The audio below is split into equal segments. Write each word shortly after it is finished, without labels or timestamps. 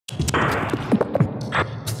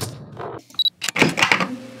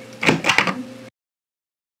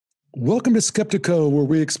Welcome to Skeptiko, where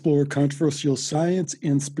we explore controversial science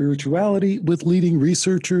and spirituality with leading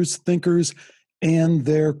researchers, thinkers, and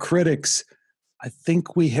their critics. I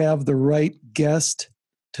think we have the right guest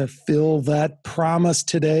to fill that promise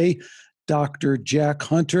today. Dr. Jack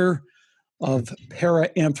Hunter of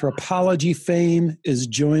Anthropology fame is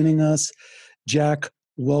joining us. Jack,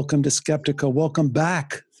 welcome to Skeptiko. Welcome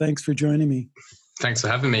back. Thanks for joining me. Thanks for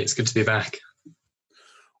having me. It's good to be back.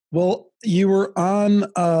 Well, you were on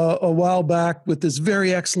a while back with this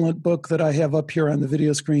very excellent book that I have up here on the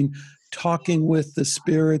video screen, Talking with the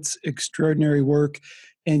Spirits, Extraordinary Work.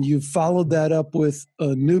 And you followed that up with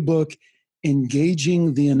a new book,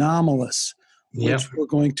 Engaging the Anomalous, which we're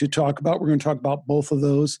going to talk about. We're going to talk about both of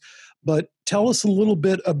those. But tell us a little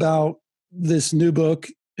bit about this new book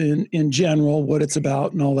in general, what it's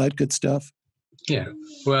about and all that good stuff. Yeah.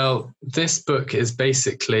 Well, this book is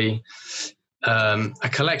basically a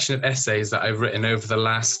collection of essays that I've written over the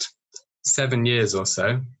last 7 years or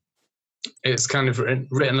so. It's kind of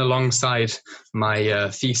written alongside my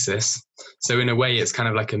thesis. So in a way, it's kind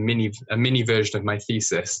of like a mini version of my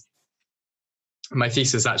thesis. My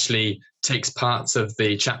thesis actually takes parts of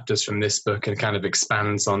the chapters from this book and kind of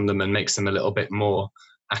expands on them and makes them a little bit more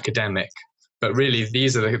academic. But really,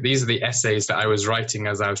 these are the essays that I was writing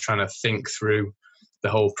as I was trying to think through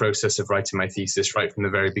the whole process of writing my thesis right from the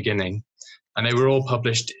very beginning. And they were all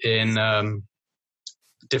published in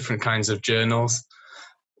different kinds of journals.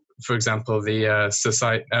 For example, the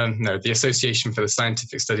Association for the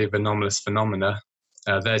Scientific Study of Anomalous Phenomena,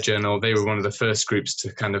 their journal, they were one of the first groups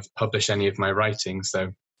to kind of publish any of my writings.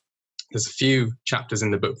 So there's a few chapters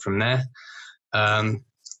in the book from there.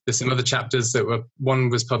 There's some other chapters one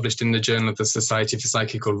was published in the Journal of the Society for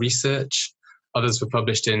Psychical Research. Others were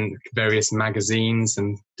published in various magazines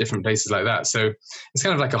and different places like that. So it's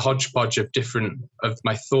kind of like a hodgepodge of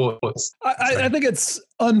my thoughts. I think it's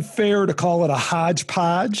unfair to call it a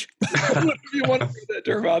hodgepodge. If you want to put that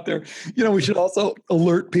term out there. You know, we should also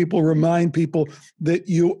remind people that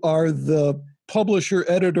you are the publisher,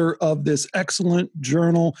 editor of this excellent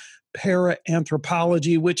journal,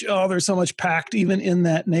 Anthropology, which, there's so much packed even in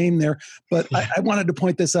that name there. But I wanted to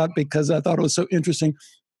point this out because I thought it was so interesting.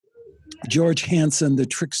 George Hansen, the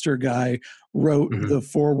trickster guy, wrote the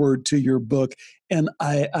foreword to your book. And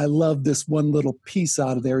I love this one little piece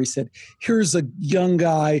out of there. He said, here's a young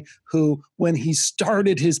guy who, when he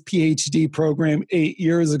started his PhD program 8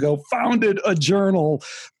 years ago, founded a journal,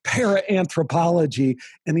 Anthropology.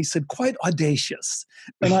 And he said, quite audacious.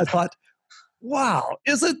 And I thought, wow,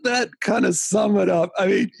 isn't that kind of sum it up? I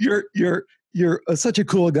mean, you're such a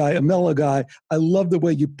cool guy, a mellow guy. I love the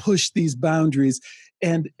way you push these boundaries.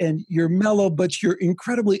 And you're mellow, but you're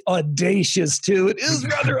incredibly audacious too. It is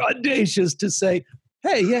rather audacious to say,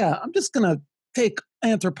 hey, yeah, I'm just going to take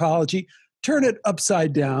anthropology, turn it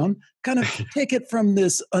upside down, kind of take it from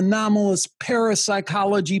this anomalous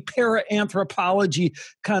parapsychology, anthropology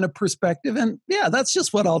kind of perspective. And yeah, that's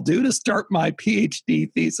just what I'll do to start my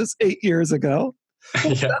PhD thesis 8 years ago.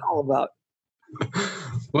 What's that all about?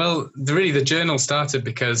 Well, the journal started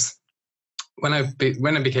because when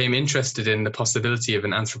I became interested in the possibility of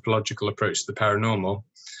an anthropological approach to the paranormal,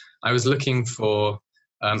 I was looking for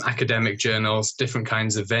academic journals, different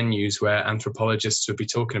kinds of venues where anthropologists would be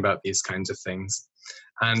talking about these kinds of things.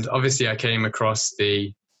 And obviously I came across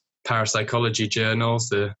the Parapsychology journals,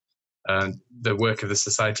 the work of the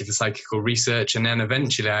Society for Psychical Research, and then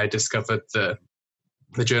eventually I discovered the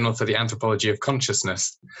Journal for the Anthropology of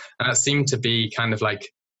Consciousness. And that seemed to be kind of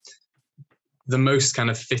like the most kind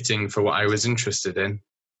of fitting for what I was interested in.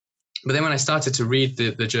 But then when I started to read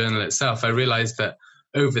the journal itself, I realized that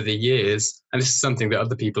over the years, and this is something that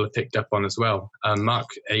other people have picked up on as well, Mark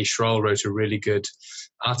A. Schroll wrote a really good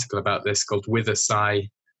article about this called With a Sigh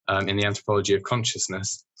in the Anthropology of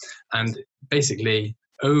Consciousness. And basically,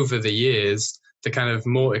 over the years, the kind of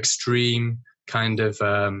more extreme kind of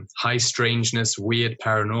high strangeness, weird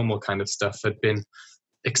paranormal kind of stuff had been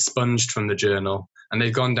expunged from the journal. And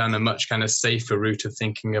they've gone down a much kind of safer route of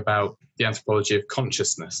thinking about the anthropology of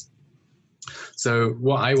consciousness. So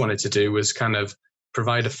what I wanted to do was kind of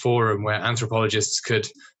provide a forum where anthropologists could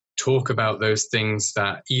talk about those things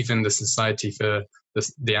that even the Society for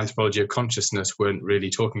the Anthropology of Consciousness weren't really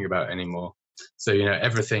talking about anymore. So,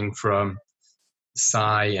 everything from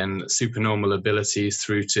psi and supernormal abilities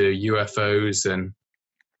through to UFOs and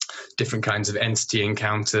different kinds of entity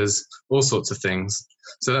encounters, all sorts of things.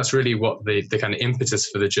 So that's really what the kind of impetus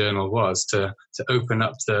for the journal was, to open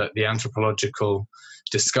up the anthropological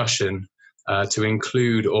discussion to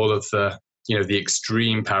include all of the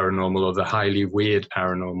extreme paranormal or the highly weird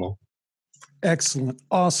paranormal. Excellent.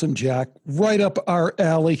 Awesome, Jack. Right up our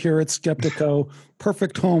alley here at Skeptiko.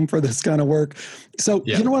 Perfect home for this kind of work. So,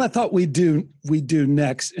 you know what I thought we'd do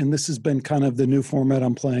next, and this has been kind of the new format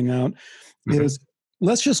I'm playing out, is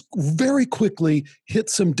let's just very quickly hit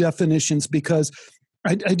some definitions, because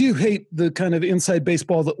I do hate the kind of inside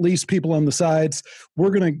baseball that leaves people on the sides.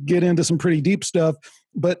 We're going to get into some pretty deep stuff,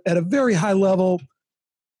 but at a very high level,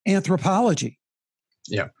 anthropology.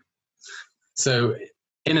 Yeah. So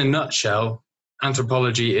in a nutshell,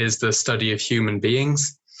 anthropology is the study of human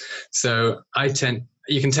beings. So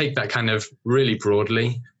you can take that kind of really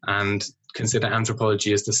broadly and consider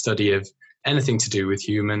anthropology as the study of anything to do with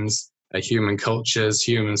humans, human cultures,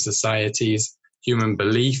 human societies, human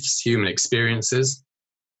beliefs, human experiences.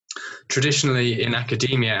 Traditionally in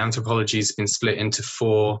academia, anthropology has been split into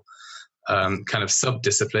four kind of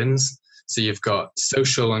subdisciplines. So you've got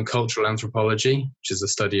social and cultural anthropology, which is the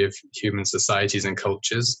study of human societies and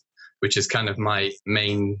cultures, which is kind of my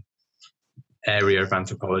main area of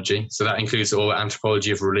anthropology. So that includes all the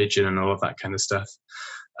anthropology of religion and all of that kind of stuff.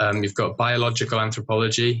 You've got biological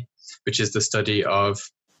anthropology, which is the study of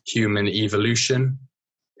human evolution.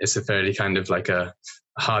 It's a fairly kind of like a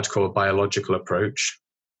hardcore biological approach.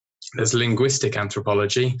 There's linguistic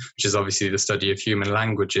anthropology, which is obviously the study of human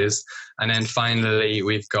languages. And then finally,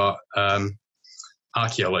 we've got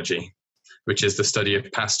archaeology, which is the study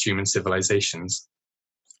of past human civilizations.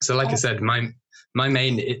 So like I said, my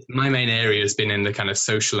main area has been in the kind of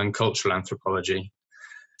social and cultural anthropology.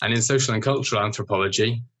 And in social and cultural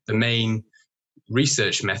anthropology, the main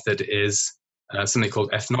research method is something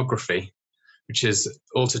called ethnography, which is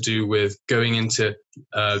all to do with going into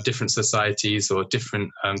different societies or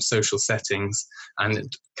different social settings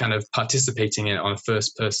and kind of participating in it on a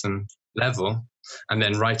first-person level and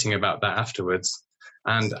then writing about that afterwards.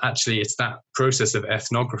 And actually, it's that process of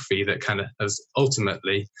ethnography that kind of has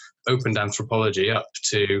ultimately opened anthropology up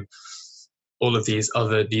to all of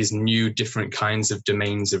these new different kinds of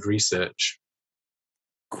domains of research.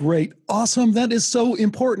 Great. Awesome. That is so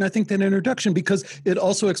important. I think that introduction, because it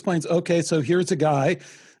also explains, okay, so here's a guy,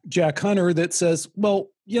 Jack Hunter, that says, well,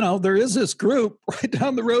 there is this group right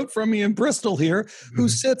down the road from me in Bristol here who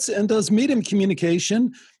sits and does medium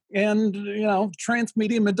communication and,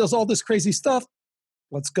 transmedium and does all this crazy stuff.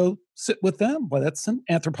 Let's go sit with them. Well, that's an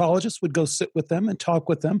anthropologist would go sit with them and talk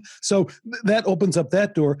with them. So that opens up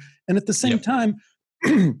that door. And at the same time,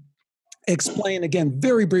 explain again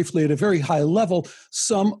very briefly at a very high level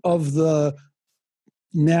some of the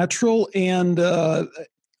natural and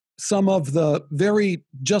some of the very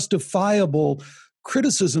justifiable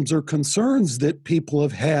criticisms or concerns that people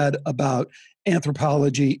have had about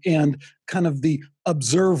anthropology and kind of the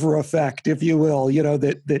observer effect, if you will,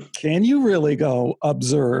 that can you really go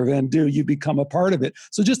observe and do you become a part of it?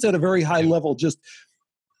 So just at a very high level, just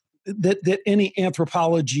that any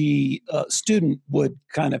anthropology student would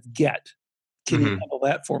kind of get. Can you handle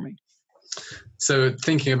that for me? So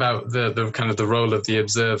thinking about the kind of the role of the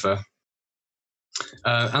observer,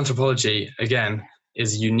 anthropology, again,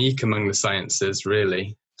 is unique among the sciences,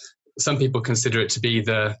 really. Some people consider it to be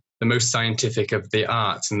the most scientific of the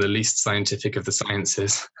arts and the least scientific of the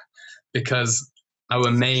sciences, because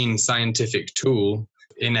our main scientific tool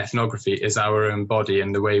in ethnography is our own body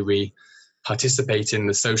and the way we participate in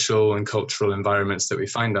the social and cultural environments that we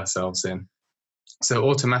find ourselves in. So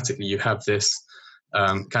automatically you have this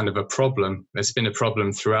kind of a problem. It's been a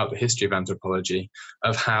problem throughout the history of anthropology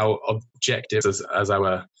of how objective as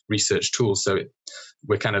our research tool. So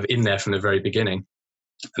we're kind of in there from the very beginning.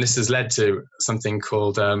 And this has led to something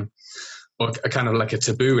called, or a kind of like a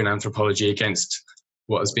taboo in anthropology against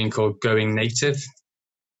what has been called going native.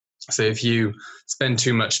 So if you spend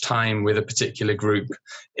too much time with a particular group,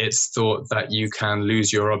 it's thought that you can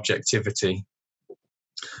lose your objectivity.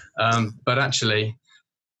 But actually,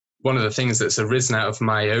 one of the things that's arisen out of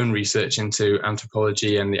my own research into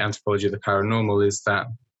anthropology and the anthropology of the paranormal is that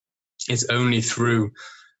it's only through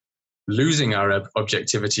losing our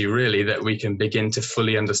objectivity, really, that we can begin to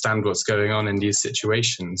fully understand what's going on in these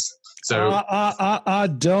situations. So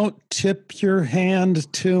don't tip your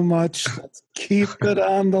hand too much. Let's keep it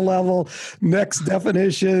on the level. Next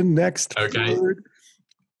definition, next word.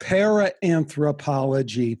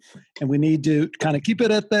 Para-anthropology. And we need to kind of keep it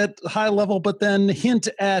at that high level, but then hint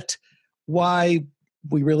at why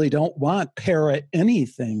we really don't want para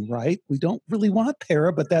anything, right? We don't really want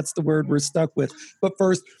para, but that's the word we're stuck with. But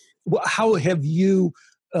first, how have you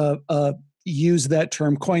used that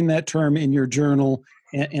term, coined that term in your journal,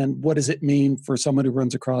 and what does it mean for someone who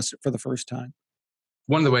runs across it for the first time?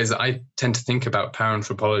 One of the ways that I tend to think about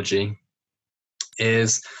para-anthropology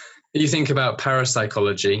is, you think about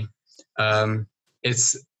parapsychology,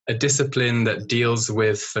 it's a discipline that deals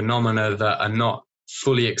with phenomena that are not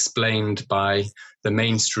fully explained by the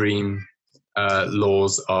mainstream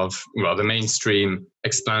laws of, well, the mainstream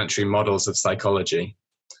explanatory models of psychology.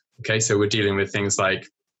 Okay, so we're dealing with things like,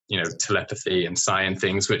 telepathy and psi and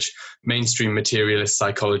things which mainstream materialist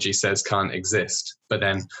psychology says can't exist, but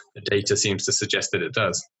then the data seems to suggest that it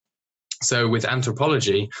does. So with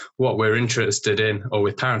anthropology, what we're interested in, or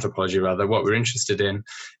with paranthropology rather, what we're interested in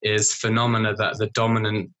is phenomena that the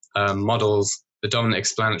dominant models, the dominant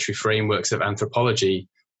explanatory frameworks of anthropology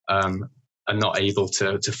are not able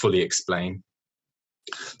to fully explain.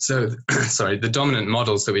 So, the dominant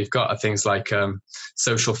models that we've got are things like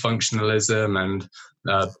social functionalism and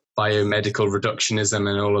biomedical reductionism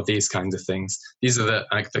and all of these kinds of things. These are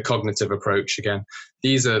the cognitive approach again.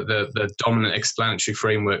 These are the dominant explanatory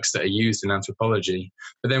frameworks that are used in anthropology.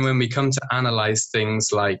 But then when we come to analyze things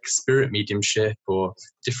like spirit mediumship or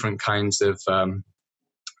different kinds of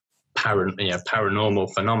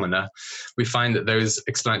paranormal phenomena, we find that those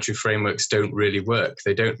explanatory frameworks don't really work.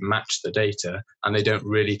 They don't match the data, and they don't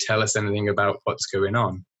really tell us anything about what's going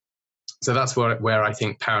on. So that's where I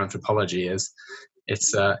think paranthropology is.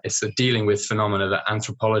 It's a dealing with phenomena that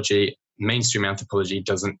anthropology, mainstream anthropology,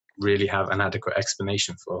 doesn't really have an adequate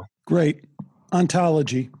explanation for. Great.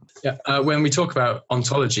 Ontology. Yeah. When we talk about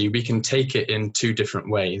ontology, we can take it in two different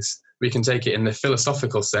ways. We can take it in the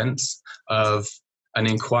philosophical sense of an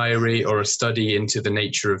inquiry or a study into the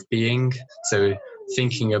nature of being, so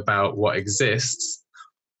thinking about what exists.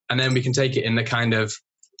 And then we can take it in the kind of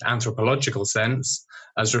anthropological sense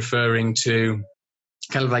as referring to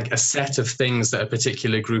kind of like a set of things that a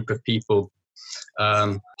particular group of people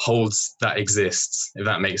holds that exists, if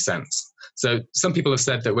that makes sense. So some people have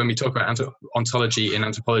said that when we talk about ontology in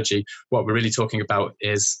anthropology, what we're really talking about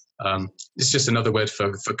is it's just another word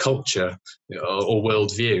for culture or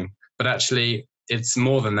worldview. But actually, it's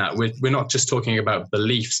more than that. We're not just talking about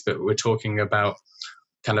beliefs, but we're talking about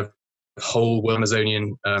kind of whole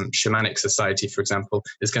Amazonian shamanic society, for example,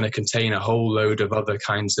 is going to contain a whole load of other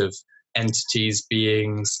kinds of entities,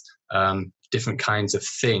 beings, different kinds of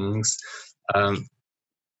things,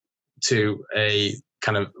 to a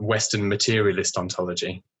kind of Western materialist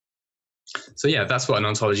ontology. So yeah, that's what an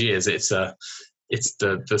ontology is. It's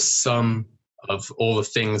the sum of all the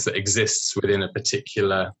things that exists within a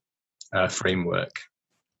particular framework.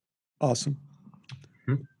 Awesome.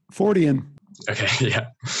 Fortean. Okay, yeah.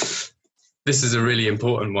 This is a really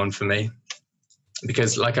important one for me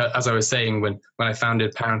because, as I was saying, when I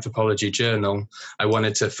founded Paranthropology Journal, I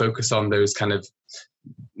wanted to focus on those kind of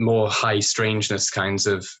more high strangeness kinds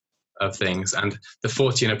of things. And the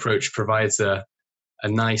Fortean approach provides a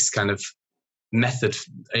nice kind of method.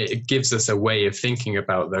 It gives us a way of thinking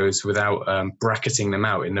about those without bracketing them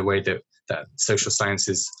out in the way that social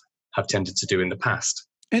sciences have tended to do in the past.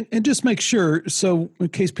 And just make sure, so in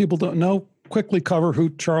case people don't know, quickly cover who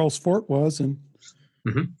Charles Fort was. And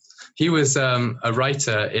He was a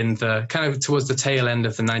writer in the kind of towards the tail end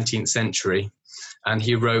of the 19th century. And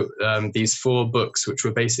he wrote these 4 books, which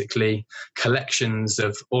were basically collections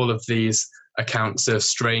of all of these accounts of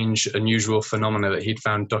strange, unusual phenomena that he'd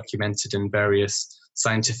found documented in various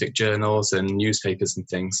scientific journals and newspapers and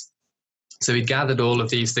things. So he gathered all of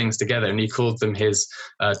these things together and he called them his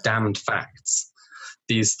damned facts.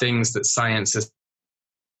 These things that science has...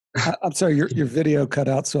 I'm sorry, your video cut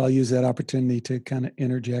out, so I'll use that opportunity to kind of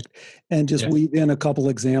interject and just weave in a couple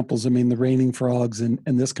examples. I mean, the raining frogs and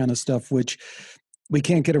this kind of stuff, which we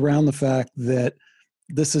can't get around the fact that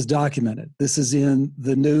this is documented. This is in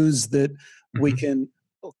the news, that we can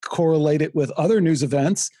correlate it with other news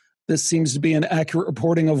events. This seems to be an accurate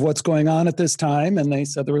reporting of what's going on at this time. And they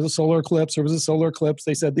said there was a solar eclipse. There was a solar eclipse.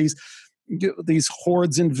 They said these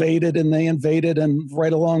hordes invaded, and they invaded. And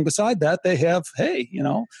right along beside that, they have,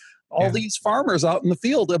 these farmers out in the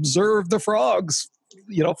field observe the frogs,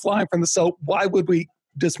 flying from the. So why would we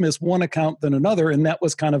dismiss one account than another? And that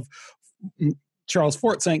was kind of Charles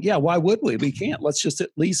Fort saying, yeah, why would we? We can't. Let's just at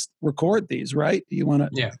least record these, right? Do you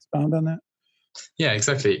want to expound on that? Yeah,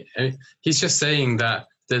 exactly. He's just saying that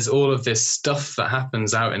there's all of this stuff that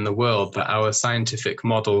happens out in the world that our scientific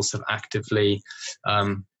models have actively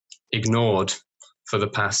ignored for the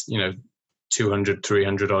past, 200,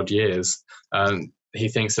 300 odd years. He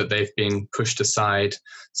thinks that they've been pushed aside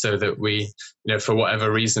so that we, for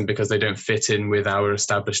whatever reason, because they don't fit in with our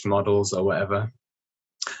established models or whatever.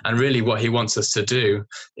 And really what he wants us to do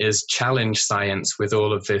is challenge science with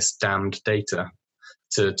all of this damned data,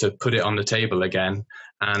 to put it on the table again,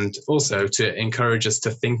 and also to encourage us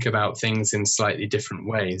to think about things in slightly different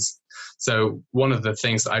ways. So one of the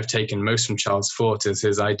things that I've taken most from Charles Fort is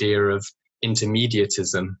his idea of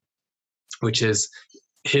intermediatism, which is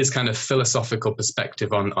his kind of philosophical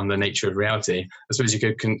perspective on the nature of reality. I suppose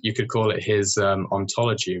you could call it his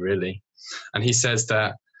ontology, really. And he says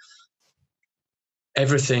that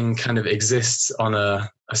everything kind of exists on a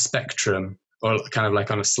spectrum, or kind of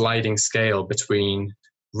like on a sliding scale between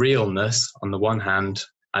realness on the one hand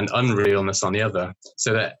and unrealness on the other.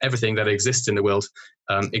 So that everything that exists in the world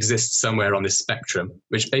exists somewhere on this spectrum,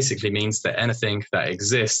 which basically means that anything that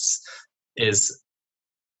exists is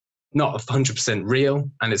not 100% real,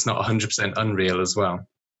 and it's not 100% unreal as well.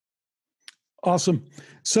 Awesome.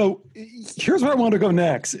 So here's where I want to go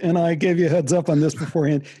next. And I gave you a heads up on this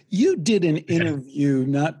beforehand. You did an interview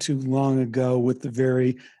not too long ago with the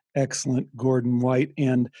very excellent Gordon White.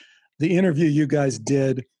 And the interview you guys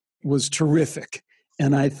did was terrific.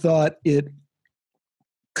 And I thought it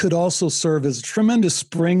could also serve as a tremendous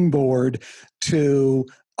springboard to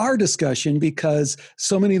our discussion, because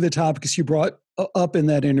so many of the topics you brought up in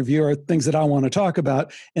that interview are things that I want to talk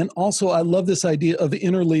about. And also, I love this idea of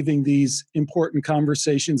interleaving these important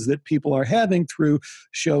conversations that people are having through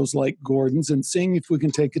shows like Gordon's and seeing if we can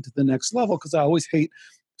take it to the next level, because I always hate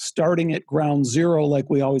starting at ground zero like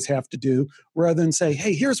we always have to do, rather than say,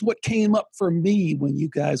 hey, here's what came up for me when you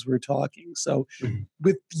guys were talking. So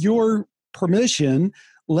with your permission,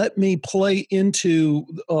 let me play into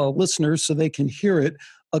listeners so they can hear it,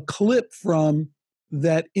 a clip from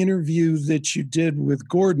that interview that you did with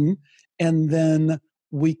Gordon, and then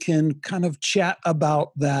we can kind of chat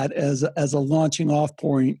about that as a launching off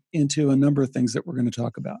point into a number of things that we're going to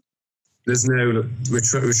talk about. We're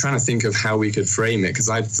trying to think of how we could frame it, because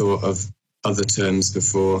I've thought of other terms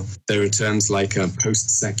before. There are terms like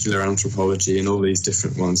post-secular anthropology and all these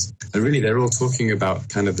different ones. And really, they're all talking about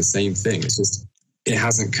kind of the same thing. It's just, it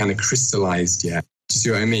hasn't kind of crystallized yet. Do you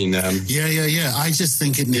see what I mean? Yeah. I just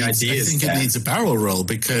think it needs. It needs a barrel roll,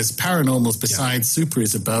 because paranormals, besides super,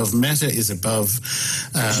 is above, meta is above.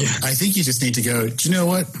 I think you just need to go, do you know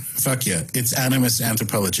what? Fuck yeah, it's animist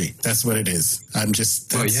anthropology. That's what it is.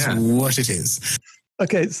 What it is.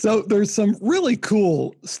 Okay, so there's some really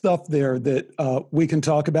cool stuff there that we can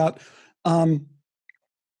talk about.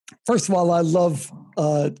 First of all, I love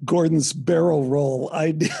Gordon's barrel roll.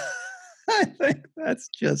 I think that's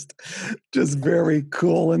just very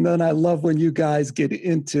cool. And then I love when you guys get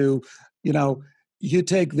into, you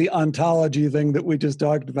take the ontology thing that we just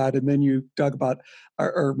talked about, and then you talk about,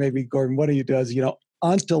 or maybe Gordon, what he does,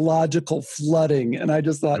 ontological flooding. And I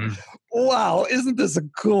just thought, wow, isn't this a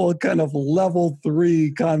cool kind of level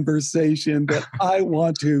 3 conversation that I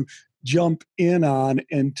want to jump in on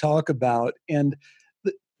and talk about? And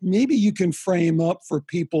maybe you can frame up for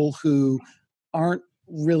people who aren't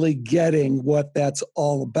really getting what that's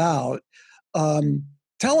all about.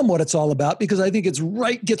 Tell them what it's all about, because I think gets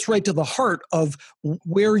right to the heart of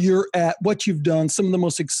where you're at, what you've done, some of the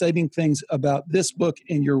most exciting things about this book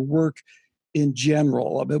and your work in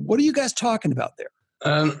general. I mean, what are you guys talking about there?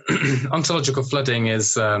 Ontological flooding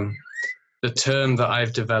is the term that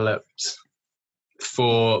I've developed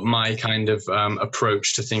for my kind of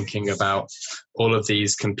approach to thinking about all of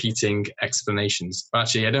these competing explanations.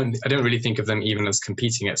 Actually, I don't really think of them even as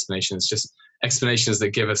competing explanations, just explanations that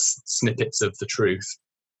give us snippets of the truth.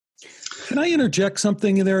 Can I interject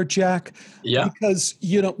something in there, Jack? Yeah. Because,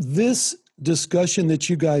 this discussion that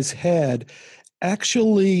you guys had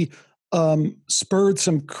actually spurred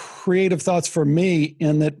some creative thoughts for me,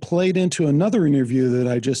 and that played into another interview that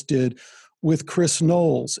I just did with Chris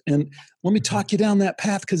Knowles. And let me talk you down that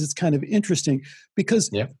path, because it's kind of interesting.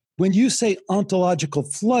 Because when you say ontological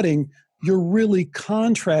flooding, you're really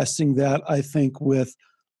contrasting that, I think, with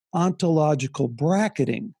ontological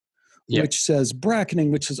bracketing, which says,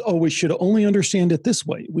 we should only understand it this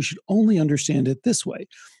way. We should only understand it this way.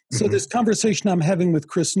 So this conversation I'm having with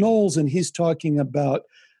Chris Knowles, and he's talking about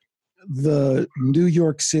the New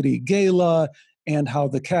York City Gala, and how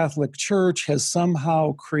the Catholic Church has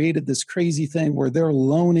somehow created this crazy thing where they're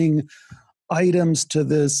loaning items to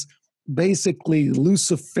this basically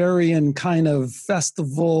Luciferian kind of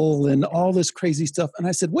festival and all this crazy stuff. And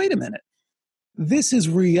I said, wait a minute, this is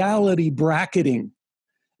reality bracketing.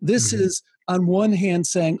 This is, on one hand,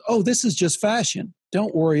 saying, oh, this is just fashion.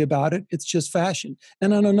 Don't worry about it. It's just fashion.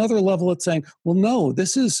 And on another level, it's saying, well, no,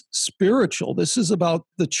 this is spiritual. This is about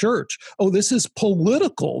the church. Oh, this is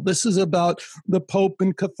political. This is about the Pope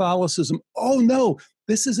and Catholicism. Oh, no,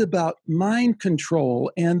 this is about mind control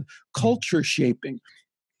and culture shaping.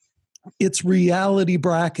 It's reality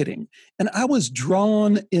bracketing. And I was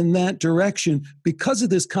drawn in that direction because of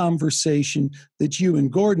this conversation that you and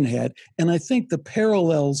Gordon had. And I think the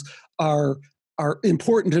parallels are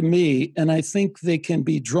important to me, and I think they can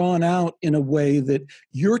be drawn out in a way that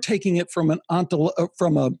you're taking it from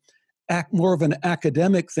a more of an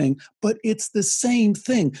academic thing, but it's the same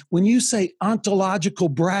thing. When you say ontological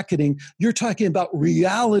bracketing, you're talking about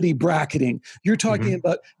reality bracketing. You're talking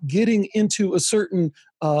about getting into a certain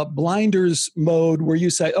blinders mode where you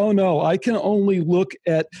say, oh no, I can only look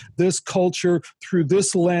at this culture through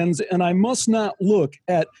this lens, and I must not look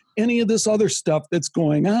at any of this other stuff that's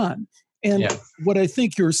going on. And what I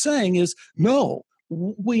think you're saying is, no,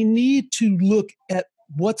 we need to look at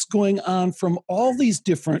what's going on from all these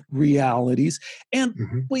different realities, and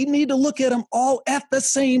we need to look at them all at the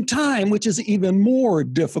same time, which is even more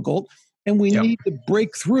difficult. And we need to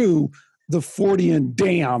break through the Fortean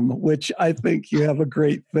dam, which I think you have a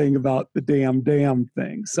great thing about the damn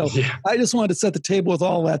thing. So I just wanted to set the table with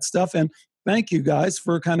all that stuff, and thank you guys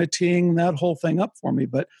for kind of teeing that whole thing up for me.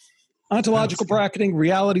 But ontological bracketing,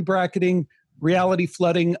 reality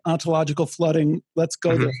flooding, ontological flooding. Let's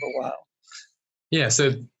go there for a while. Yeah,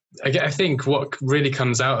 so I think what really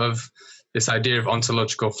comes out of this idea of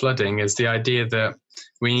ontological flooding is the idea that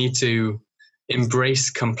we need to embrace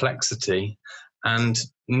complexity and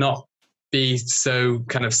not be so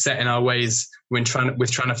kind of set in our ways when trying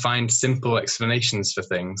to find simple explanations for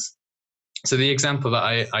things. So the example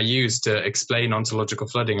that I use to explain ontological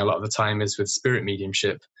flooding a lot of the time is with spirit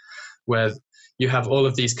mediumship, where you have all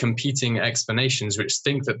of these competing explanations which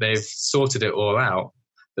think that they've sorted it all out.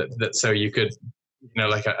 That so you could,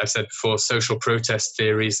 like I've said before, social protest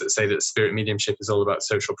theories that say that spirit mediumship is all about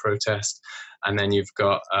social protest. And then you've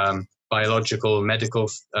got biological, medical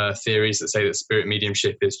theories that say that spirit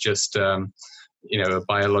mediumship is just, a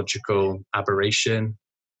biological aberration.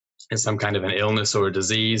 It's some kind of an illness or a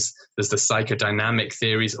disease. There's the psychodynamic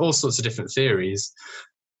theories, all sorts of different theories.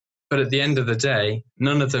 But at the end of the day,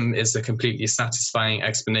 none of them is a completely satisfying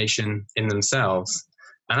explanation in themselves.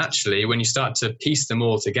 And actually, when you start to piece them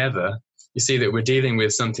all together, you see that we're dealing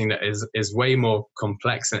with something that is way more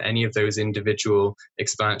complex than any of those individual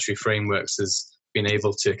explanatory frameworks has been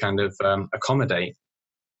able to kind of accommodate.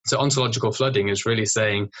 So ontological flooding is really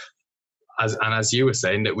saying, as you were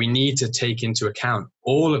saying, that we need to take into account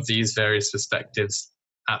all of these various perspectives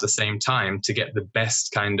at the same time to get the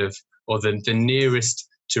best kind of, or the nearest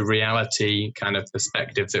to reality kind of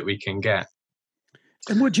perspective that we can get.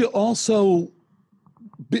 And would you also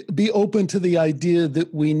be open to the idea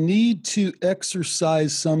that we need to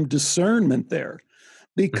exercise some discernment there?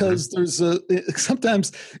 Because there's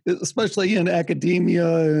sometimes, especially in academia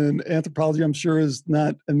and anthropology, I'm sure is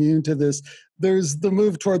not immune to this, there's the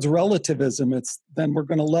move towards relativism. It's then we're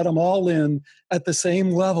going to let them all in at the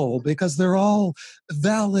same level because they're all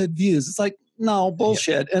valid views. It's like, no,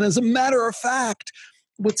 bullshit. And as a matter of fact,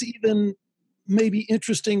 what's even maybe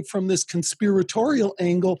interesting from this conspiratorial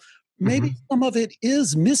angle, maybe some of it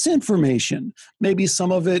is misinformation. Maybe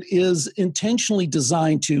some of it is intentionally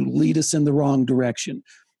designed to lead us in the wrong direction.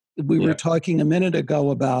 We were talking a minute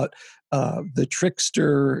ago about the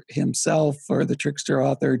trickster himself, or the trickster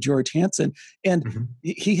author, George Hansen, and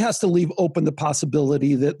he has to leave open the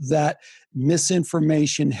possibility that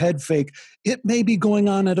misinformation, head fake, it may be going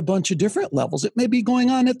on at a bunch of different levels. It may be going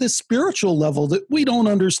on at the spiritual level that we don't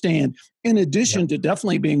understand, in addition to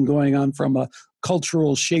definitely being going on from a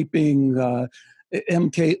cultural shaping,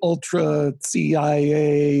 MK Ultra,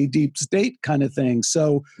 CIA, deep state kind of thing.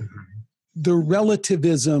 So the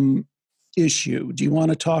relativism issue, do you want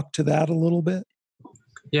to talk to that a little bit?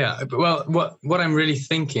 Yeah, well, what I'm really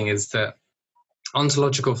thinking is that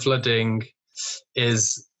ontological flooding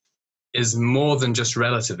is more than just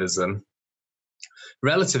relativism.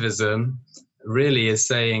 Relativism really is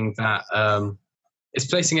saying that it's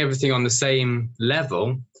placing everything on the same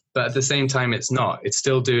level, but at the same time it's not. It's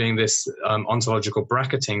still doing this ontological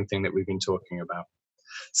bracketing thing that we've been talking about.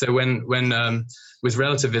 So when with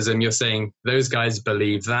relativism, you're saying those guys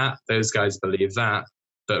believe that, those guys believe that,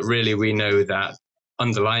 but really we know that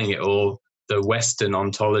underlying it all, the Western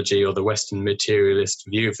ontology or the Western materialist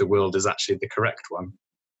view of the world is actually the correct one.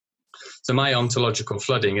 So my ontological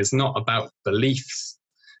flooding is not about beliefs.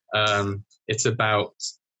 It's about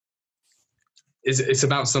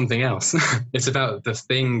something else. It's about the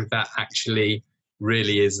thing that actually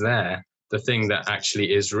really is there, the thing that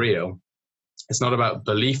actually is real. It's not about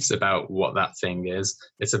beliefs about what that thing is.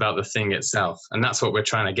 It's about the thing itself. And that's what we're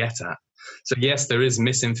trying to get at. So yes, there is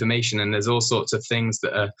misinformation and there's all sorts of things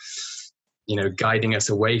that are, guiding us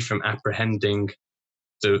away from apprehending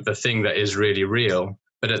the thing that is really real.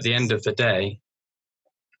 But at the end of the day,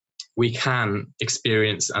 we can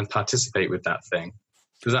experience and participate with that thing.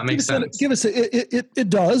 Does that make sense? It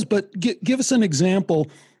does, but give us an example,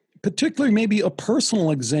 particularly maybe a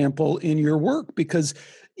personal example in your work, because,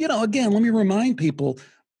 again, let me remind people,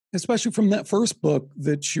 especially from that first book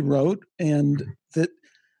that you wrote, and that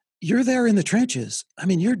you're there in the trenches. I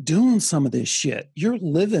mean, you're doing some of this shit. You're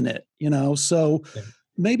living it, So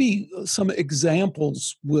maybe some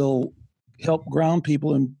examples will help ground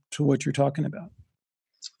people into what you're talking about.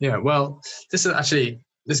 Yeah, well, this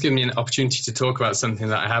gives me an opportunity to talk about something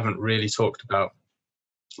that I haven't really talked about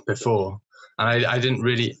before. And I didn't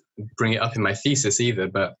really bring it up in my thesis either,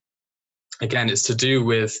 but again, it's to do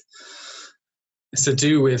with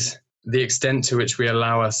the extent to which we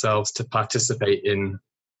allow ourselves to participate in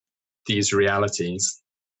these realities.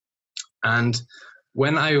 And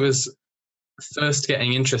when I was first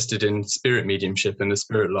getting interested in spirit mediumship and the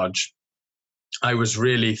Spirit Lodge, I was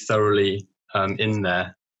really thoroughly in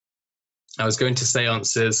there. I was going to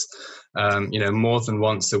seances, more than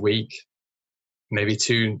once a week, maybe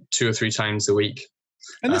two or three times a week.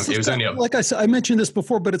 And this is like I said, I mentioned this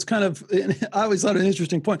before, but it's kind of, I always thought an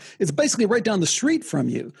interesting point. It's basically right down the street from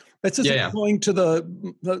you. It's just going to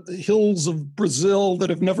the hills of Brazil that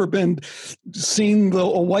have never seen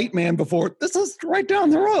a white man before. This is right down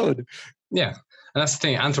the road. Yeah. And that's the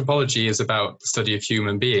thing. Anthropology is about the study of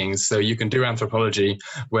human beings. So you can do anthropology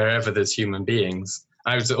wherever there's human beings.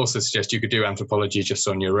 I would also suggest you could do anthropology just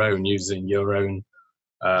on your own, using your own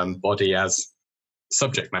body as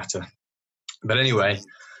subject matter. But anyway,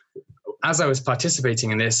 as I was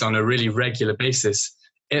participating in this on a really regular basis,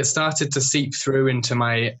 it started to seep through into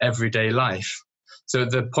my everyday life. So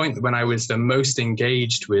at the point when I was the most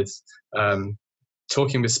engaged with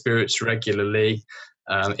talking with spirits regularly,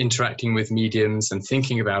 interacting with mediums and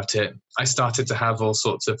thinking about it, I started to have all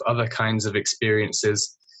sorts of other kinds of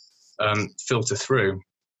experiences filter through.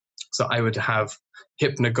 So I would have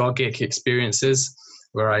hypnagogic experiences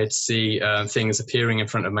where I'd see things appearing in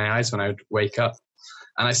front of my eyes when I would wake up.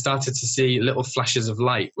 And I started to see little flashes of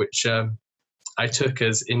light, which I took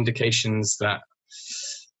as indications that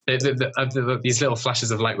these little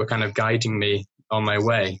flashes of light were kind of guiding me on my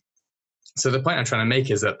way. So the point I'm trying to make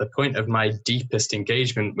is that the point of my deepest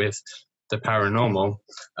engagement with the paranormal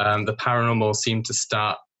seemed to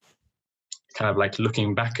start kind of like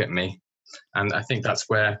looking back at me. And I think that's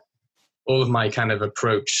where all of my kind of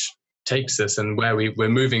approach takes us, and where we're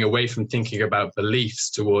moving away from thinking about beliefs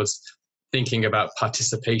towards thinking about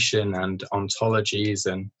participation and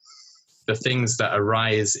ontologies and the things that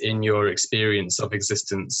arise in your experience of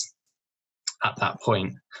existence at that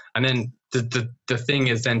point. And then the thing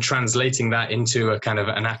is then translating that into a kind of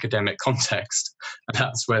an academic context. And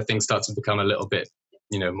that's where things start to become a little bit,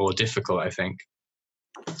 more difficult, I think.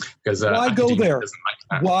 Because why go there?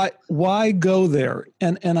 Why go there?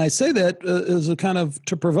 And I say that as a kind of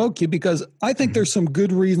to provoke you, because I think there's some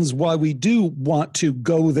good reasons why we do want to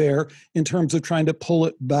go there in terms of trying to pull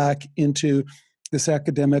it back into this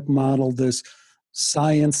academic model, this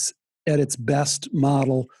science at its best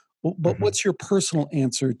model. But what's your personal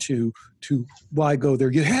answer to why go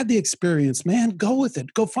there? You had the experience, man, go with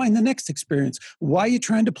it. Go find the next experience. Why are you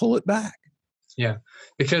trying to pull it back? Yeah,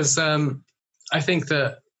 because I think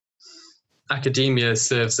that academia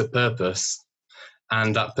serves a purpose,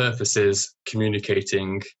 and that purpose is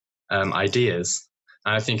communicating ideas.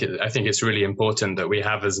 And I think it's really important that we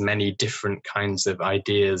have as many different kinds of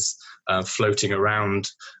ideas floating around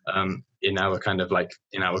in our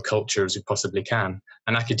culture as we possibly can.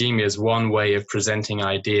 And academia is one way of presenting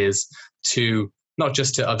ideas to not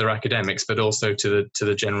just to other academics, but also to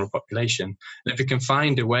the general population. And if we can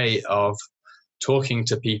find a way of talking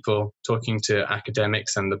to people, talking to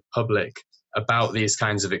academics and the public about these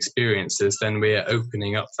kinds of experiences, then we're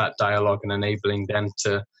opening up that dialogue and enabling them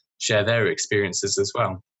to share their experiences as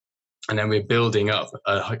well. And then we're building up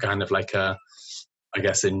a kind of like a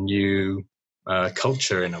new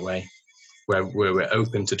culture in a way where we're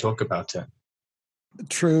open to talk about it.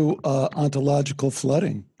 True ontological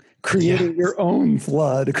flooding, creating your own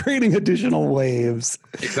flood, creating additional waves.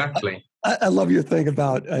 Exactly. I love your thing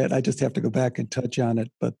about, and I just have to go back and touch on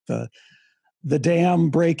it, but the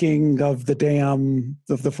dam breaking of the dam,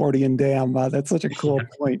 of the Fortean Dam, that's such a cool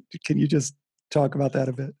point. Can you just talk about that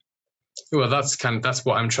a bit? Well, that's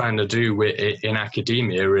what I'm trying to do in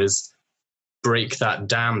academia, is break that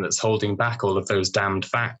dam that's holding back all of those damned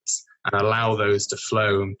facts and allow those to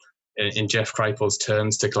flow, in Jeff Kripal's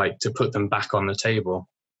terms, to put them back on the table.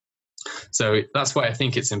 So that's why I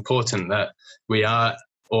think it's important that we are,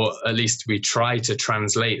 or at least we try to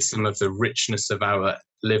translate some of the richness of our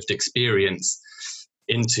lived experience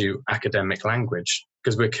into academic language,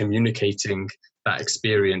 because we're communicating that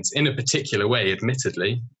experience in a particular way,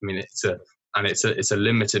 admittedly. I mean, it's a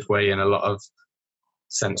limited way in a lot of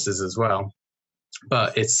senses as well.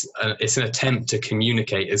 But it's an attempt to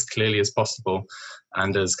communicate as clearly as possible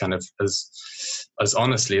and as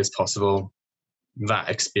honestly as possible that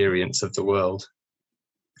experience of the world.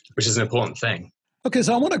 which is an important thing. Okay,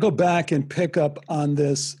 so I want to go back and pick up on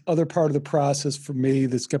this other part of the process for me,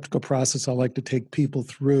 the skeptical process I like to take people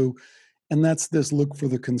through, and that's this look for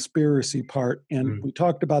the conspiracy part. And we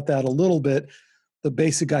talked about that a little bit, the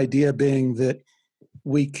basic idea being that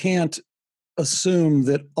we can't assume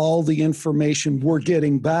that all the information we're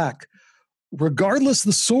getting back, regardless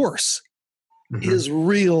the source, is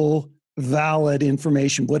real, valid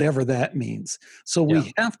information, whatever that means. So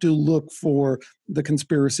we have to look for the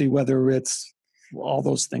conspiracy, whether it's all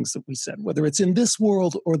those things that we said, whether it's in this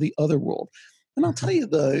world or the other world. And I'll tell you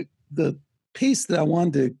the piece that I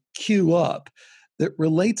wanted to cue up that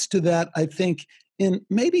relates to that, I think, in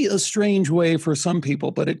maybe a strange way for some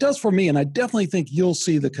people, but it does for me, and I definitely think you'll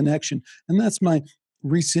see the connection. And that's my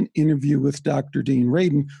recent interview with Dr. Dean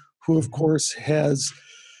Radin, who, of course, has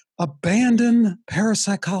abandoned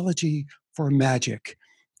parapsychology for magic.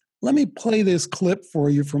 Let me play this clip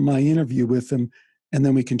for you from my interview with him, and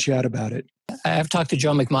then we can chat about it. I've talked to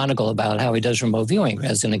Joe McMoneagle about how he does remote viewing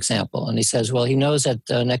as an example. And he says, well, he knows that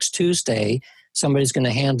next Tuesday, somebody's going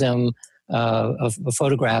to hand him a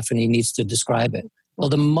photograph and he needs to describe it. Well,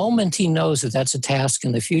 the moment he knows that that's a task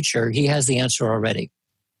in the future, he has the answer already.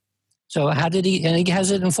 So and he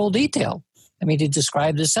has it in full detail. I mean, he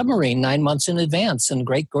described a submarine 9 months in advance in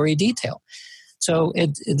great gory detail. So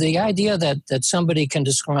the idea that somebody can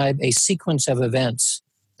describe a sequence of events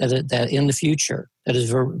that in the future that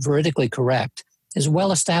is veridically correct is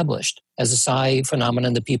well established as a psi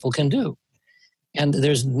phenomenon that people can do. And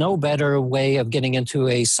there's no better way of getting into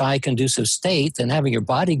a psi-conducive state than having your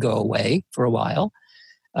body go away for a while.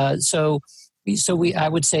 I would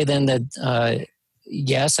say then that,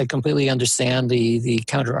 yes, I completely understand the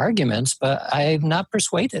counter-arguments, but I'm not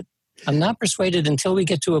persuaded. I'm not persuaded until we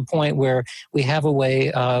get to a point where we have a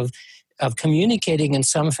way of communicating in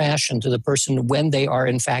some fashion to the person when they are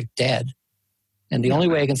in fact dead. And the only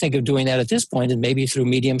way I can think of doing that at this point is maybe through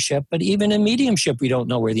mediumship. But even in mediumship, we don't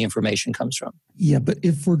know where the information comes from. Yeah, but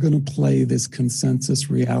if we're going to play this consensus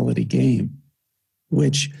reality game,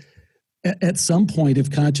 which at some point,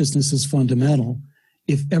 if consciousness is fundamental,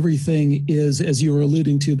 if everything is, as you were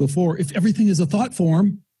alluding to before, if everything is a thought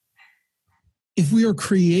form, if we are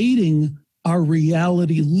creating our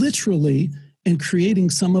reality literally and creating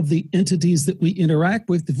some of the entities that we interact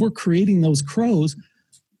with, if we're creating those crows,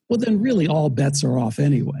 well, then really all bets are off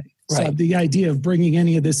anyway. Right. So the idea of bringing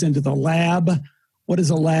any of this into the lab, what is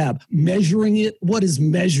a lab? Measuring it, what is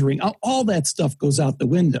measuring? All that stuff goes out the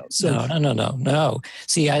window. So No.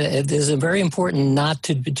 See, it is very important not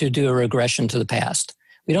to do a regression to the past.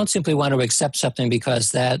 We don't simply want to accept something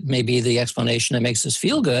because that may be the explanation that makes us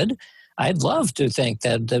feel good. I'd love to think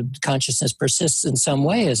that the consciousness persists in some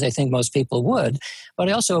way, as I think most people would, but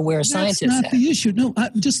I also aware scientists. That's not the issue. No,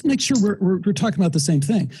 just make sure we're talking about the same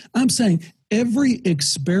thing. I'm saying every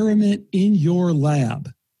experiment in your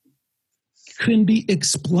lab can be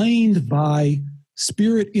explained by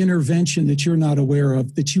spirit intervention that you're not aware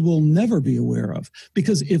of, that you will never be aware of.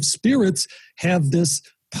 Because if spirits have this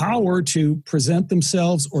power to present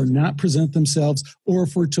themselves or not present themselves, or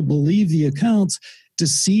if we're to believe the accounts,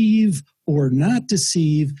 deceive or not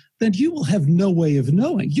deceive, then you will have no way of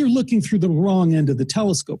knowing. You're looking through the wrong end of the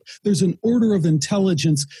telescope. There's an order of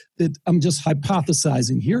intelligence that I'm just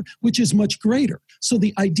hypothesizing here, which is much greater. So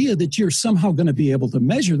the idea that you're somehow going to be able to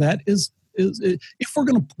measure that is if we're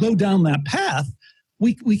going to go down that path,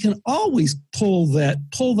 we can always pull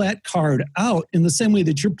that card out in the same way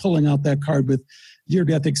that you're pulling out that card with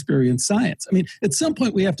near-death experience science. I mean, at some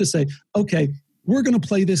point we have to say, okay, we're going to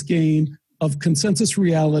play this game of consensus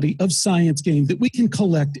reality, of science game that we can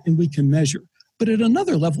collect and we can measure. But at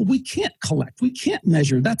another level, we can't collect, we can't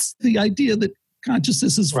measure. That's the idea that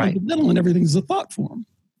consciousness is fundamental and everything is a thought form.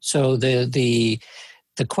 So the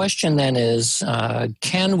question then is,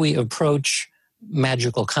 can we approach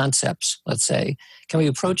magical concepts, let's say? Can we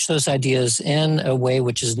approach those ideas in a way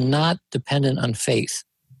which is not dependent on faith?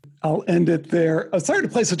 I'll end it there. I'm sorry to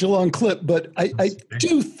play such a long clip, but I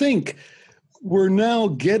do think we're now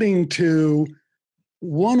getting to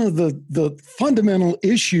one of the fundamental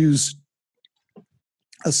issues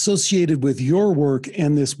associated with your work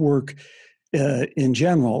and this work in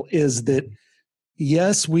general is that,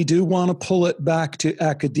 yes, we do want to pull it back to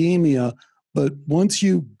academia, but once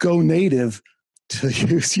you go native, to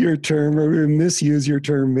use your term or misuse your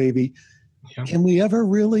term maybe, can we ever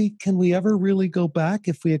really go back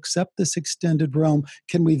if we accept this extended realm?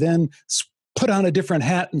 Can we then put on a different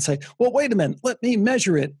hat and say, well, wait a minute, let me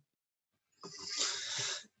measure it?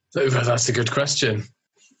 That's a good question.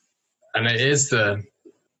 And it is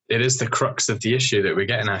the crux of the issue that we're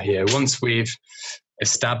getting at here. Once we've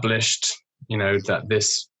established, that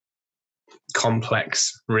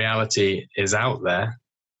complex reality is out there.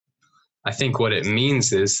 I think what it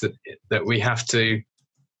means is that we have to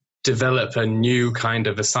develop a new kind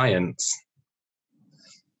of a science.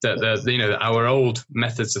 That our old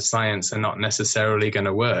methods of science are not necessarily going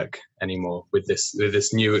to work anymore with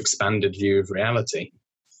this new expanded view of reality,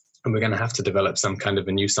 and we're going to have to develop some kind of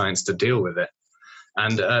a new science to deal with it.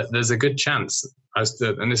 And there's a good chance,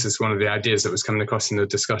 and this is one of the ideas that was coming across in the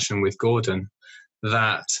discussion with Gordon,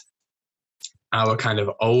 that our kind of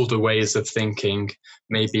older ways of thinking,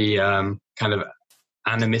 maybe kind of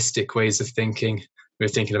animistic ways of thinking. We're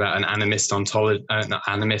thinking about an animist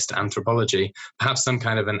anthropology. Perhaps some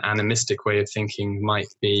kind of an animistic way of thinking might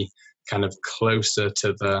be kind of closer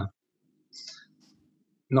to the,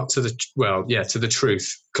 to the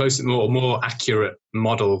truth, closer, more accurate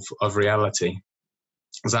model of reality.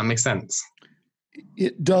 Does that make sense?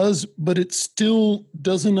 It does, but it still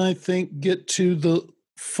doesn't, I think, get to the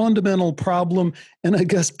fundamental problem. And I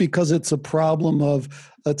guess because it's a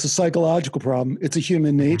psychological problem, it's a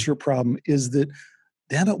human nature problem, is that,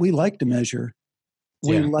 damn it, we like to measure.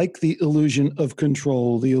 We like the illusion of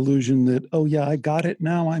control, the illusion that, oh yeah, I got it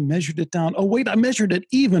now, I measured it down. Oh wait, I measured it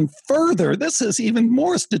even further. This is even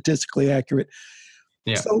more statistically accurate.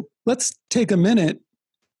 Yeah. So let's take a minute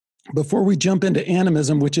before we jump into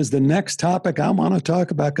animism, which is the next topic I want to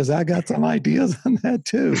talk about, because I got some ideas on that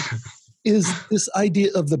too, is this idea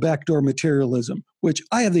of the backdoor materialism, which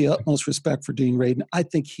I have the utmost respect for Dean Radin. I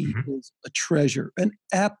think he is a treasure, an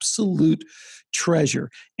absolute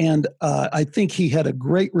treasure. And I think he had a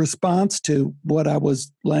great response to what I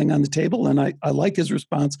was laying on the table, and I like his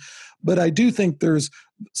response. But I do think there's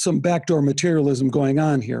some backdoor materialism going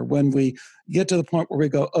on here when we get to the point where we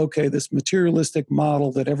go, okay, this materialistic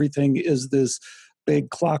model that everything is this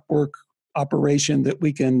big clockwork operation that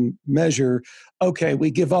we can measure, okay,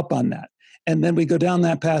 we give up on that. And then we go down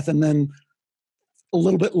that path, and then a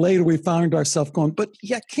little bit later we found ourselves going, but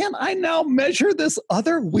yeah, can I now measure this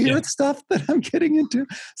other weird stuff that I'm getting into?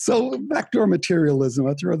 So backdoor materialism,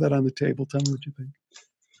 I throw that on the table. Tell me what you think.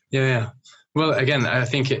 Yeah. Well, again, I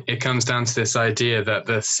think it comes down to this idea that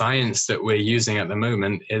the science that we're using at the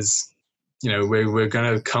moment is, we're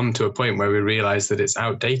going to come to a point where we realize that it's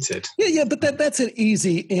outdated. Yeah, but that's an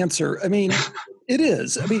easy answer. I mean, it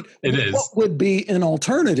is. I mean, what would be an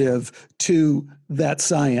alternative to that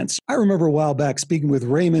science? I remember a while back speaking with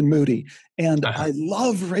Raymond Moody, and I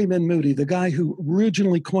love Raymond Moody, the guy who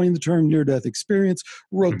originally coined the term near-death experience,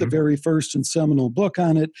 wrote the very first and seminal book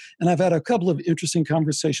on it, and I've had a couple of interesting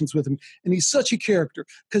conversations with him, and he's such a character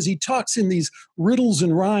because he talks in these riddles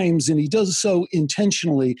and rhymes, and he does so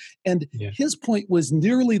intentionally, and his point was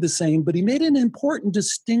nearly the same, but he made an important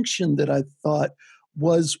distinction that I thought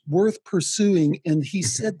was worth pursuing. And he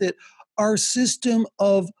said that our system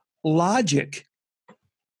of logic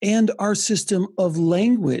and our system of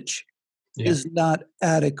language is not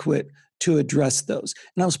adequate to address those.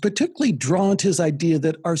 And I was particularly drawn to his idea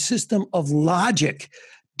that our system of logic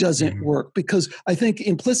doesn't work, because I think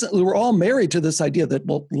implicitly we're all married to this idea that,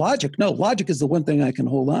 well, logic is the one thing I can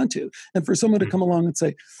hold on to. And for someone to come along and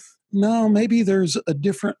say, no, maybe there's a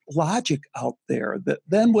different logic out there that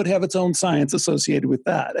then would have its own science associated with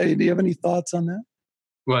that. Do you have any thoughts on that?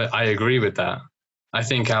 Well, I agree with that. I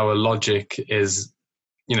think our logic is,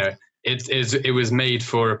 it was made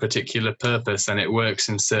for a particular purpose and it works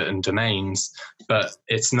in certain domains, but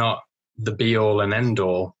it's not the be all and end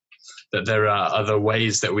all. That there are other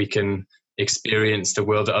ways that we can experience the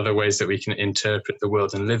world, other ways that we can interpret the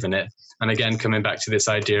world and live in it. And again, coming back to this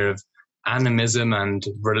idea of animism and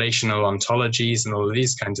relational ontologies and all of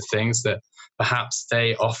these kinds of things, that perhaps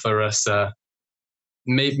they offer us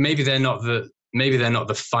maybe they're not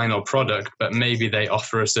the final product, but maybe they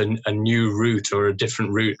offer us a new route or a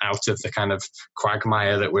different route out of the kind of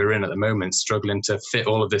quagmire that we're in at the moment, struggling to fit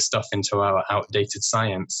all of this stuff into our outdated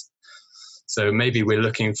science. So maybe we're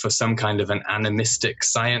looking for some kind of an animistic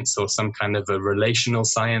science or some kind of a relational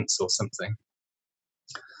science or something.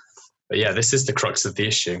 But yeah, this is the crux of the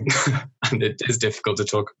issue, and it is difficult to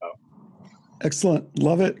talk about. Excellent.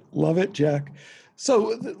 Love it, Jack.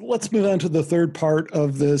 So let's move on to the third part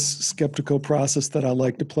of this Skeptiko process that I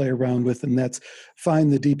like to play around with, and that's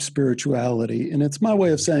find the deep spirituality. And it's my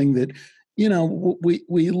way of saying that,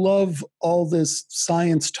 we love all this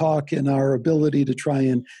science talk and our ability to try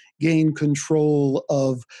and gain control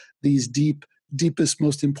of these deepest,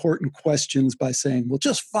 most important questions by saying, we'll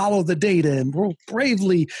just follow the data and we'll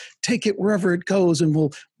bravely take it wherever it goes and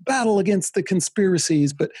we'll battle against the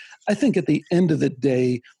conspiracies. But I think at the end of the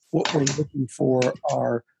day, what we're looking for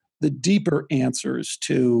are the deeper answers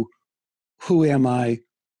to who am I,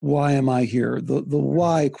 why am I here, the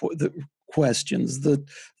why, the questions, the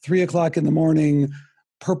 3:00 in the morning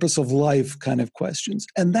purpose of life kind of questions.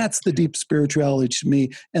 And that's the deep spirituality to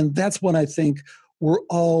me. And that's what I think we're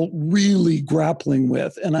all really grappling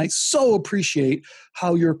with. And I so appreciate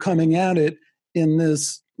how you're coming at it in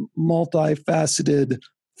this multifaceted,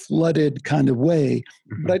 flooded kind of way.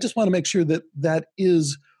 But I just want to make sure that that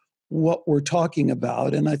is what we're talking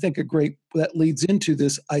about. And I think that leads into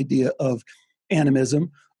this idea of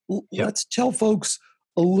animism. Yep. Let's tell folks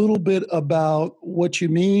a little bit about what you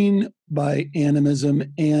mean by animism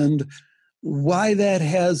and why that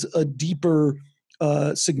has a deeper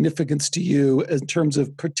significance to you in terms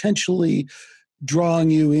of potentially drawing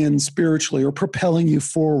you in spiritually or propelling you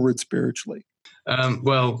forward spiritually.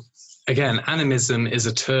 Well, again, animism is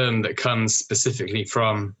a term that comes specifically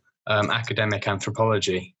from academic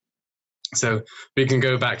anthropology. So we can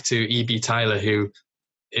go back to E.B. Tylor, who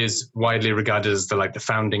is widely regarded as the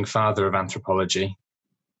founding father of anthropology.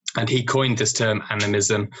 And he coined this term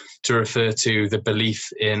animism to refer to the belief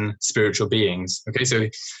in spiritual beings. Okay, so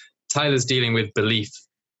Tylor's dealing with belief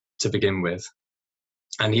to begin with.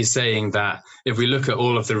 And he's saying that if we look at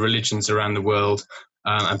all of the religions around the world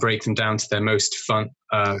and break them down to their most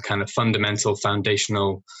kind of fundamental,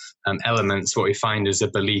 foundational elements, what we find is a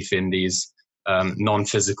belief in these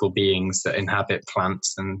non-physical beings that inhabit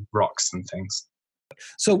plants and rocks and things.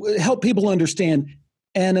 So help people understand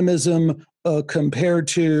animism compared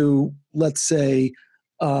to, let's say,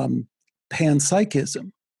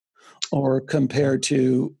 panpsychism, or compared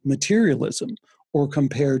to materialism, or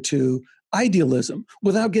compared to idealism,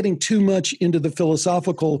 without getting too much into the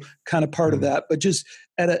philosophical kind of part of that, but just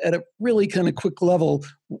at a really kind of quick level,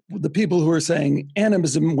 the people who are saying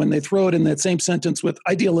animism, when they throw it in that same sentence with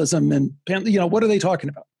idealism and, what are they talking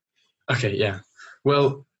about? Okay, yeah.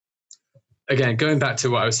 Well, again, going back to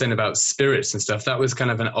what I was saying about spirits and stuff, that was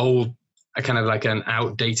kind of an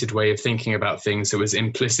outdated way of thinking about things. It was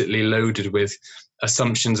implicitly loaded with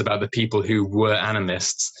assumptions about the people who were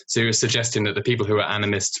animists. So he was suggesting that the people who were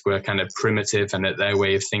animists were kind of primitive and that their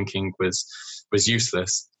way of thinking was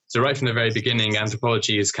useless. So right from the very beginning,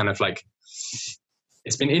 anthropology is kind of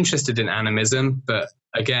it's been interested in animism, but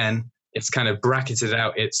again, it's kind of bracketed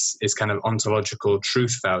out its kind of ontological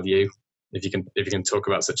truth value, if you can talk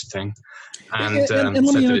about such a thing, and said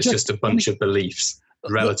that it's just a bunch of beliefs.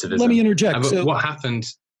 Relativism. Let me interject. So what happened?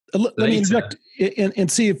 Let me interject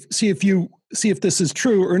and see if this is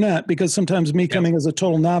true or not, because sometimes me coming as a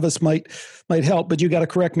total novice might help, but you got to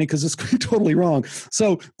correct me because it's totally wrong.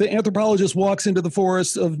 So the anthropologist walks into the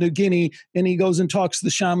forest of New Guinea and he goes and talks to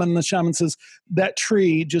the shaman, and the shaman says, "That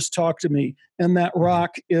tree just talked to me, and that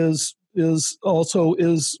rock is also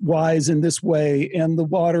wise in this way, and the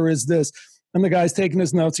water is this." And the guy's taking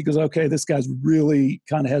his notes. He goes, "Okay, this guy's really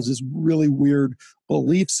kind of has this really weird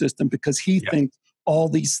belief system because he thinks all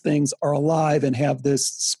these things are alive and have this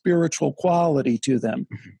spiritual quality to them."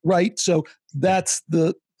 Right? So that's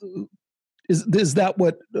is that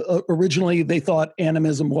what originally they thought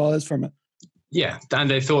animism was from it? Yeah,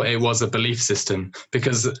 and they thought it was a belief system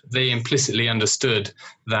because they implicitly understood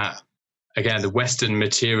that, again, the Western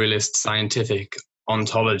materialist scientific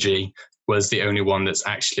ontology was the only one that's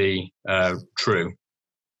actually true,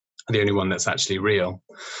 the only one that's actually real.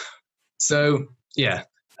 So, yeah,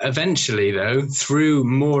 eventually, though, through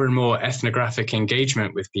more and more ethnographic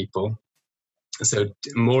engagement with people, so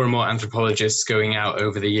more and more anthropologists going out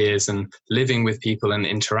over the years and living with people and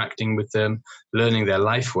interacting with them, learning their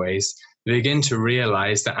life ways, they begin to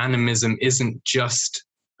realize that animism isn't just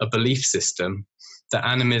a belief system, that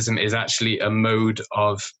animism is actually a mode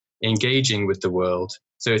of engaging with the world.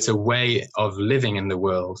 So it's a way of living in the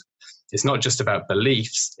world. It's not just about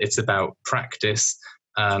beliefs, it's about practice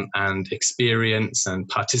and experience and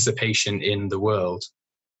participation in the world.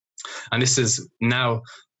 And this is now,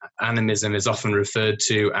 animism is often referred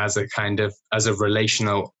to as a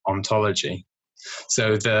relational ontology.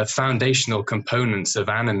 So the foundational components of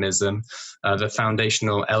animism, the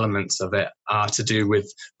foundational elements of it are to do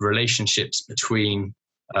with relationships between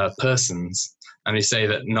persons. And we say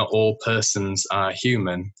that not all persons are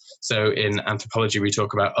human. So in anthropology, we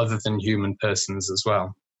talk about other than human persons as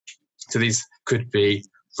well. So these could be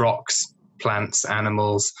rocks, plants,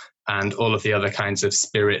 animals, and all of the other kinds of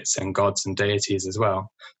spirits and gods and deities as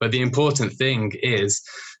well. But the important thing is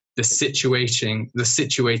the situating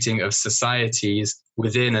of societies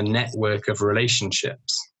within a network of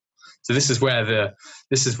relationships. So this is where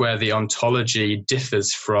the ontology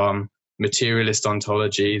differs from materialist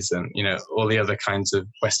ontologies and all the other kinds of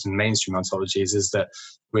Western mainstream ontologies, is that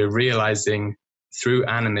we're realizing through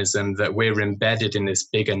animism that we're embedded in this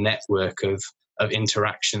bigger network of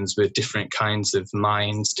interactions with different kinds of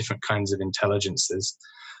minds, different kinds of intelligences.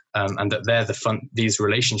 and that they're these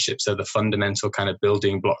relationships are the fundamental kind of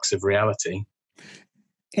building blocks of reality.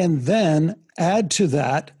 And then add to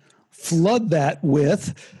that, flood that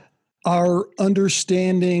with our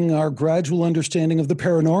understanding, our gradual understanding of the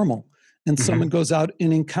paranormal. And someone goes out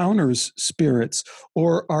and encounters spirits,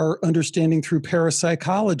 or our understanding through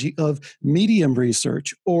parapsychology of medium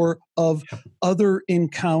research, or of other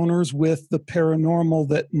encounters with the paranormal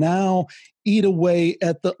that now eat away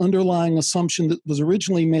at the underlying assumption that was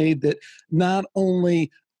originally made, that not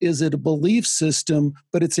only is it a belief system,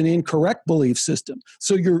 but it's an incorrect belief system.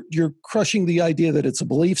 So you're crushing the idea that it's a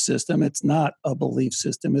belief system. It's not a belief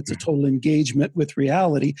system. It's a total engagement with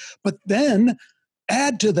reality. But then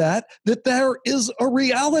add to that there is a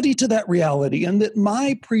reality to that reality, and that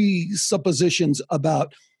my presuppositions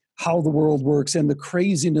about how the world works and the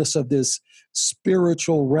craziness of this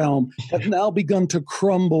spiritual realm have now begun to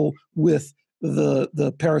crumble with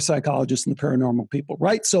the parapsychologists and the paranormal people,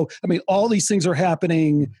 right? So, I mean, all these things are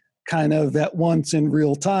happening kind of at once in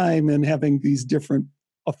real time and having these different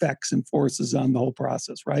effects and forces on the whole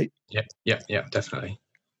process, right? Yeah, definitely.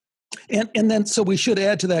 And then, so we should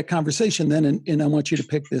add to that conversation then, and I want you to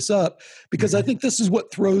pick this up, because I think this is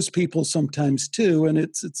what throws people sometimes too, and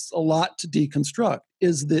it's a lot to deconstruct,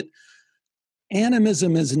 is that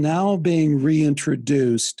animism is now being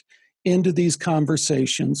reintroduced into these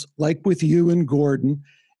conversations, like with you and Gordon,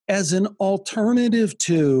 as an alternative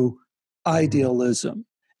to idealism,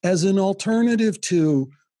 as an alternative to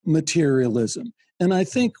materialism. And I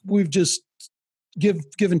think we've just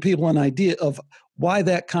given people an idea of why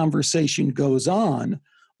that conversation goes on,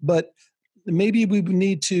 but maybe we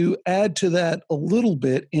need to add to that a little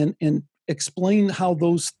bit and explain how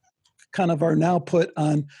those kind of are now put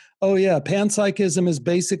on, oh yeah, panpsychism is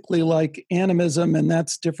basically like animism, and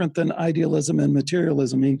that's different than idealism and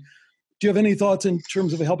materialism. I mean, do you have any thoughts in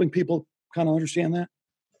terms of helping people kind of understand that?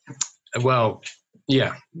 Well,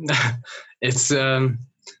 yeah, it's kind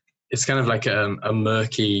of like a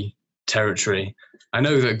murky territory. I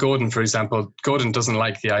know that Gordon, for example, doesn't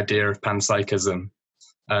like the idea of panpsychism.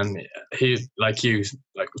 And he, like you,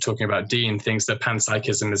 like we're talking about Dean, thinks that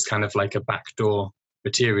panpsychism is kind of like a backdoor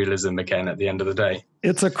materialism again at the end of the day.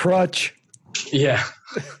 It's a crutch. Yeah.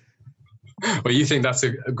 Well, you think that's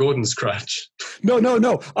a Gordon's crutch?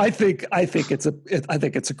 No. I think it's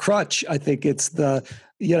a crutch. I think it's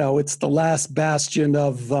it's the last bastion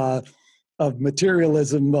of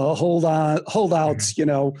materialism. Holdouts.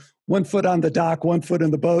 One foot on the dock, one foot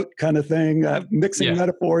in the boat, kind of thing. Mixing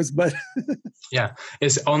metaphors, but yeah,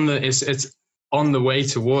 it's on the way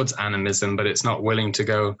towards animism, but it's not willing to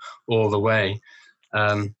go all the way.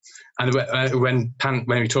 And when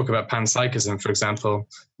we talk about panpsychism, for example,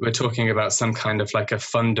 we're talking about some kind of like a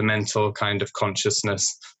fundamental kind of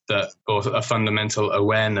consciousness or a fundamental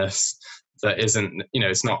awareness that isn't,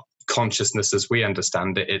 it's not consciousness as we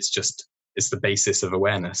understand it. It's the basis of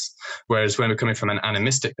awareness. Whereas when we're coming from an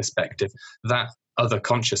animistic perspective, that other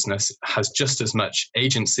consciousness has just as much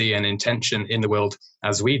agency and intention in the world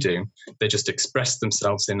as we do. They just express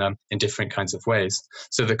themselves in different kinds of ways.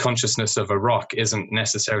 So the consciousness of a rock isn't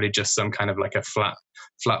necessarily just some kind of like a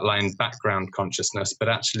flatline background consciousness, but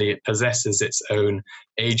actually it possesses its own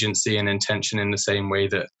agency and intention in the same way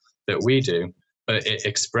that we do. But it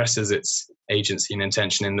expresses its agency and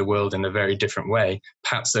intention in the world in a very different way,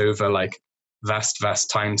 perhaps over like vast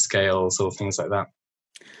timescales or things like that.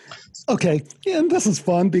 Okay, and this is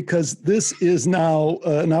fun because this is now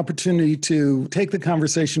an opportunity to take the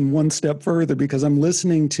conversation one step further, because I'm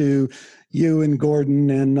listening to you and Gordon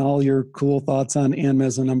and all your cool thoughts on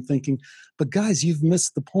animism, and I'm thinking, but guys, you've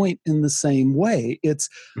missed the point in the same way. It's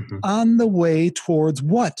on the way towards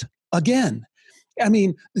what? Again, I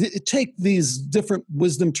mean, take these different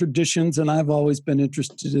wisdom traditions, and I've always been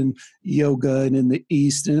interested in yoga and in the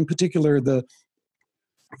East, and in particular the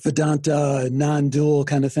Vedanta, non-dual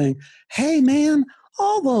kind of thing. Hey, man,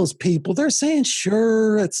 all those people, they're saying,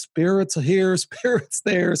 sure, it's spirits here, spirits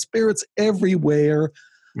there, spirits everywhere.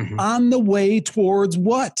 On the way towards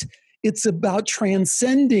what? It's about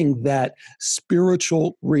transcending that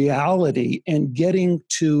spiritual reality and getting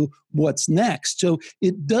to what's next. So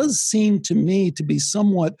it does seem to me to be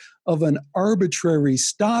somewhat of an arbitrary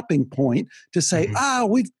stopping point to say,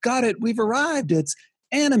 we've got it, we've arrived. It's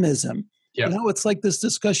animism. Yep. It's like this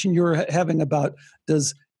discussion you're having about,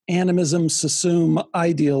 does animism subsume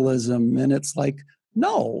idealism? And it's like,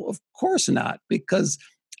 no, of course not, because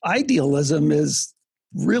idealism is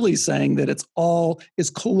really saying that it's all is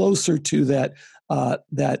closer to that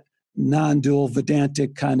non-dual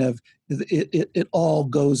Vedantic kind of, it all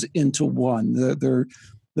goes into one. The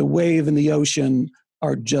wave and the ocean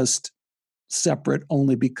are just separate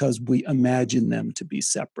only because we imagine them to be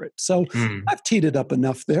separate. So I've teed it up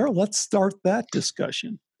enough there. Let's start that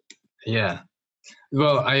discussion. Yeah.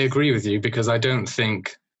 Well, I agree with you, because I don't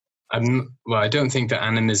think that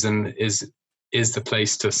animism is the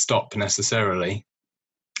place to stop necessarily.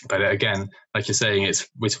 But again, like you're saying, it's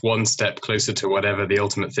one step closer to whatever the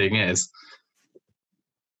ultimate thing is.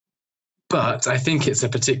 But I think it's a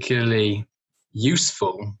particularly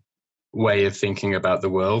useful way of thinking about the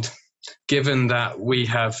world, given that we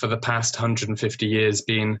have for the past 150 years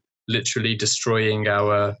been literally destroying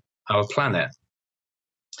our planet.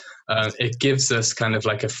 It gives us kind of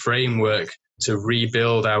like a framework to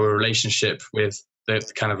rebuild our relationship with the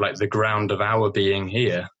kind of like the ground of our being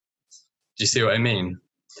here. Do you see what I mean?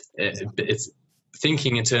 It's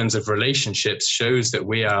thinking in terms of relationships shows that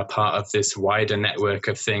we are part of this wider network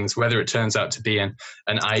of things, whether it turns out to be an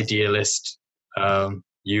idealist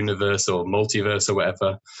universe or multiverse or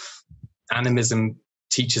whatever. Animism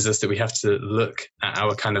teaches us that we have to look at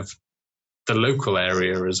our kind of the local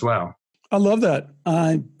area as well. I love that.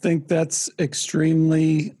 I think that's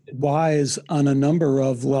extremely wise on a number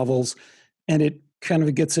of levels. And it kind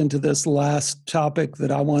of gets into this last topic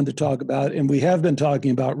that I wanted to talk about, and we have been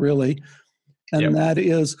talking about really, and that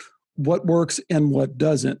is what works and what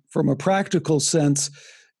doesn't. From a practical sense,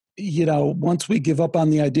 once we give up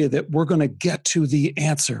on the idea that we're going to get to the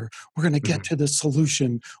answer, we're going to get to the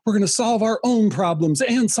solution, we're going to solve our own problems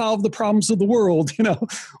and solve the problems of the world,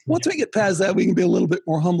 once we get past that, we can be a little bit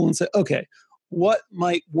more humble and say, okay, what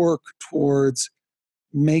might work towards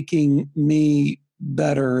making me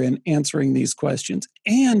better in answering these questions?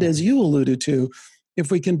 And as you alluded to,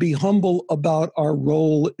 if we can be humble about our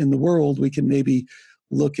role in the world, we can maybe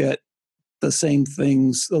look at the same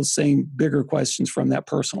things, those same bigger questions from that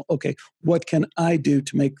personal. Okay, what can I do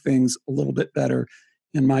to make things a little bit better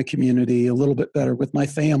in my community, a little bit better with my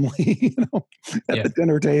family, at the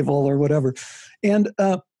dinner table or whatever. And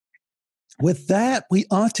with that, we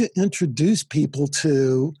ought to introduce people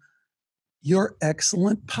to your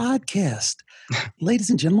excellent podcast. Ladies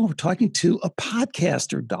and gentlemen, we're talking to a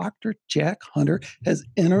podcaster. Dr. Jack Hunter has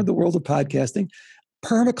entered the world of podcasting.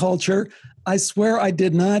 Permaculture. I swear I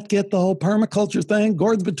did not get the whole permaculture thing.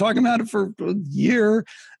 Gordon's been talking about it for a year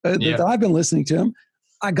that I've been listening to him.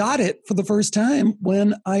 I got it for the first time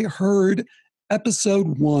when I heard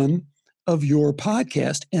episode 1 of your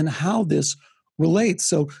podcast and how this relates.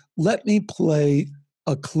 So let me play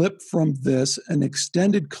a clip from this, an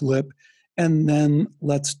extended clip, and then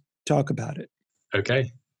let's talk about it.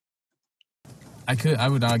 Okay. I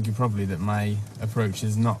would argue probably that my approach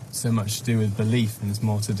is not so much to do with belief and it's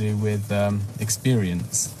more to do with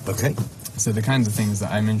experience. Okay. So the kinds of things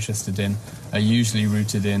that I'm interested in are usually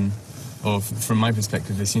rooted in, or from my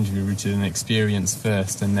perspective, they seem to be rooted in experience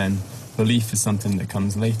first, and then belief is something that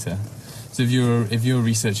comes later. So if you're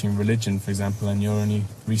researching religion, for example, and you're only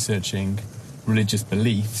researching religious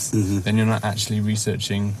beliefs, then you're not actually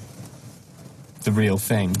researching the real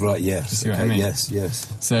thing. Right, yes. You see what I mean?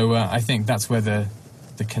 Yes. So I think that's where the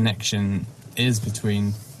connection is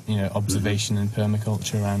between, observation and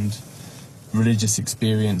permaculture and religious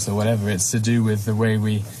experience or whatever. It's to do with the way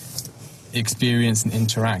we experience and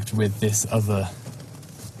interact with this other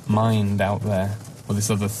mind out there, or this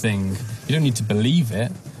other thing. You don't need to believe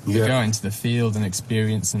it. You go into the field and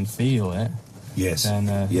experience and feel it. Yes.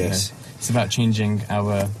 Then, yes. It's about changing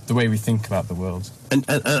the way we think about the world. And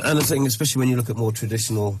the thing, especially when you look at more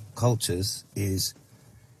traditional cultures, is,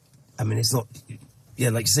 it's not,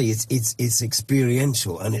 like you say, it's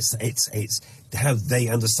experiential, and it's how they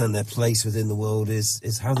understand their place within the world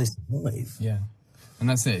is how they survive. Yeah, and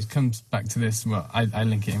that's it. It comes back to this. Well, I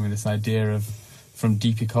link it in with this idea of, from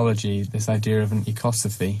deep ecology, this idea of an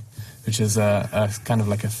ecosophy, which is a kind of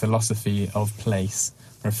like a philosophy of place,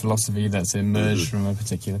 or a philosophy that's emerged from a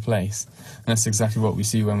particular place. And that's exactly what we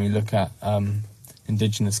see when we look at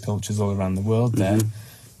indigenous cultures all around the world. Their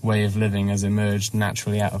way of living has emerged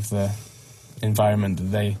naturally out of the environment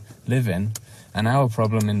that they live in. And our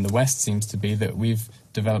problem in the West seems to be that we've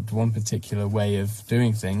developed one particular way of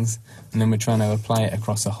doing things, and then we're trying to apply it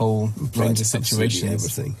across a whole range of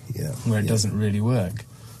situations where it doesn't really work.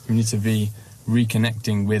 We need to be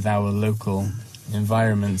reconnecting with our local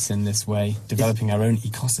environments in this way, developing our own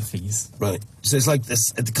ecosophies. Right. So it's like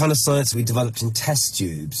this, the kind of science we developed in test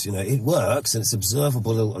tubes. It works and it's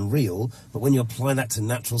observable and real, but when you apply that to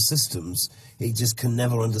natural systems, it just can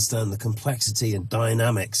never understand the complexity and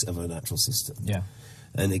dynamics of a natural system. Yeah.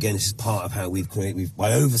 And again, this is part of how by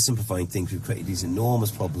oversimplifying things, we've created these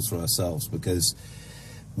enormous problems for ourselves, because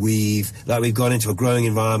we've gone into a growing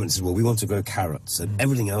environment and said, well, we want to grow carrots, and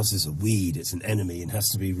everything else is a weed, it's an enemy and has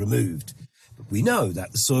to be removed. we know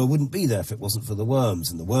that the soil wouldn't be there if it wasn't for the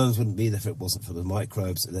worms, and the worms wouldn't be there if it wasn't for the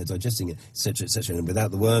microbes that they're digesting it, etc., etc. And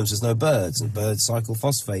without the worms, there's no birds, and birds cycle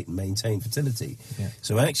phosphate and maintain fertility. Yeah.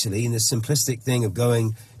 So actually, in this simplistic thing of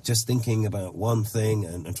going, just thinking about one thing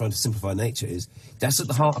and trying to simplify nature, that's at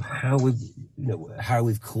the heart of how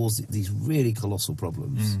we've caused these really colossal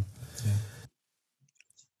problems. Yeah.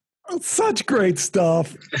 Such great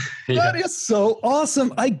stuff. That is so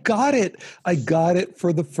awesome. I got it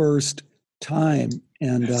for the first time.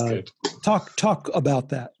 And talk about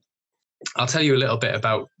that. I'll tell you a little bit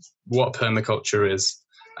about what permaculture is,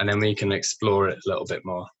 and then we can explore it a little bit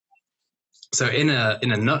more. So in a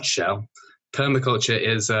nutshell, permaculture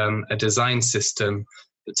is a design system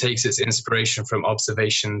that takes its inspiration from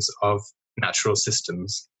observations of natural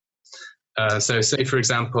systems. So say, for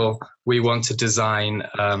example, we want to design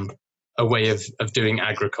a way of doing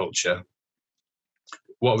agriculture.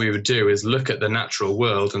 What we would do is look at the natural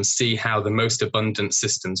world and see how the most abundant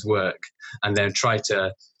systems work, and then try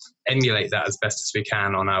to emulate that as best as we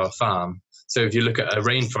can on our farm. So if you look at a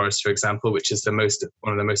rainforest, for example, which is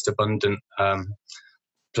one of the most abundant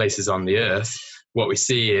places on the earth, what we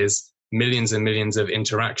see is millions and millions of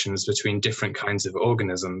interactions between different kinds of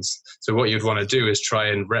organisms. So what you'd want to do is try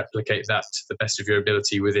and replicate that to the best of your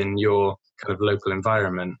ability within your kind of local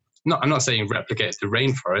environment. I'm not saying replicate the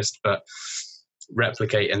rainforest, but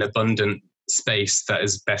replicate an abundant space that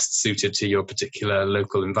is best suited to your particular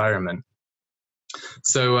local environment.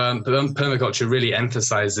 So permaculture really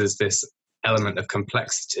emphasizes this element of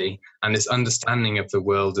complexity and this understanding of the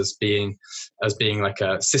world as being like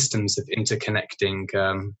systems of interconnecting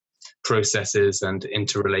processes and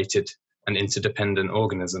interrelated and interdependent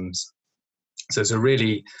organisms. So it's a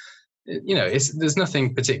really, there's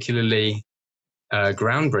nothing particularly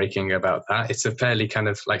groundbreaking about that. It's a fairly kind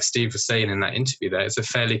of, like Steve was saying in that interview there, it's a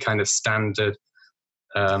fairly kind of standard,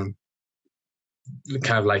 kind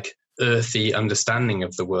of like earthy understanding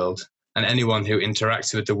of the world. And anyone who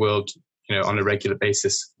interacts with the world, on a regular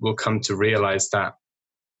basis will come to realize that,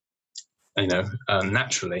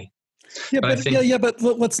 naturally. But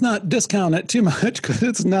let's not discount it too much, because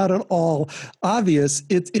it's not at all obvious.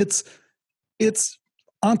 It's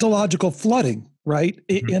ontological flooding, right?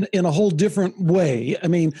 Mm-hmm. In a whole different way. I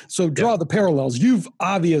mean, so draw the parallels. You've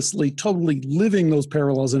obviously totally living those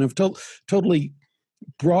parallels and have totally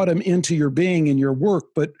brought them into your being and your work,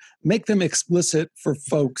 but make them explicit for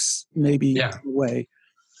folks maybe in a way.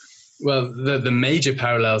 Well, the major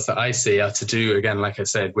parallels that I see are to do, again, like I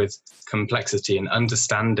said, with complexity and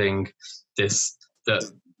understanding this, that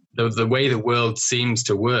the way the world seems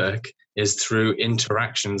to work is through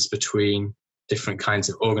interactions between different kinds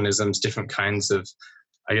of organisms, different kinds of,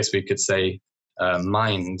 I guess we could say,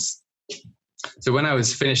 minds. So when I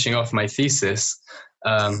was finishing off my thesis,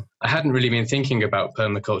 I hadn't really been thinking about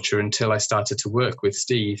permaculture until I started to work with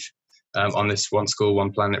Steve on this One School,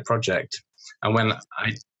 One Planet project. And when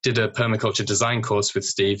I did a permaculture design course with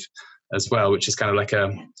Steve as well, which is kind of like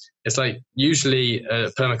it's like usually a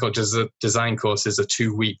permaculture design course is a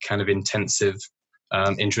 2-week kind of intensive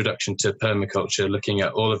introduction to permaculture, looking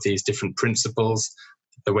at all of these different principles,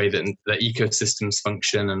 the way that the ecosystems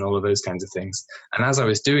function and all of those kinds of things. And as I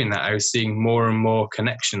was doing that, I was seeing more and more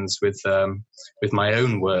connections with my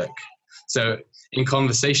own work. So in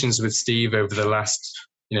conversations with Steve over the last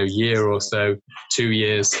year or so, 2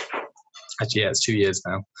 years, actually, it's 2 years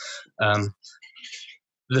now.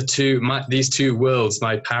 These two worlds,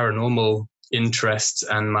 my paranormal interests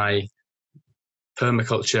and my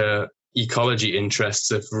permaculture ecology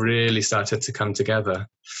interests, have really started to come together.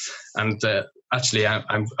 And actually,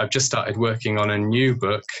 I've just started working on a new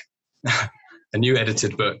book, a new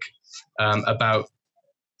edited book, about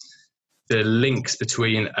the links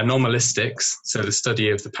between anomalistics, so the study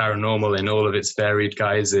of the paranormal in all of its varied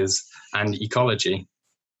guises, and ecology.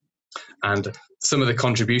 And some of the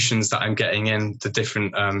contributions that I'm getting in, the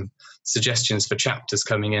different suggestions for chapters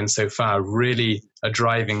coming in so far, really are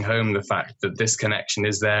driving home the fact that this connection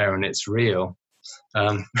is there and it's real,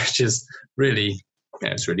 which is really,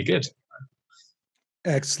 it's really good.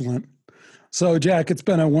 Excellent. So, Jack, it's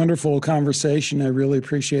been a wonderful conversation. I really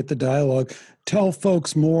appreciate the dialogue. Tell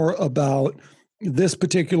folks more about this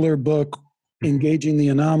particular book, Engaging the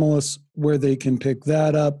Anomalous, where they can pick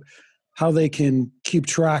that up, how they can keep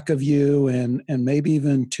track of you, and maybe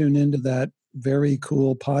even tune into that very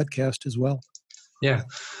cool podcast as well. Yeah.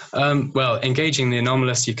 Well, Engaging the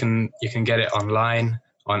Anomalous, you can get it online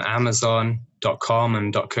on Amazon.com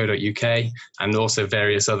and .co.uk, and also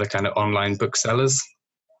various other kind of online booksellers.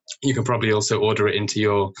 You can probably also order it into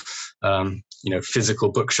your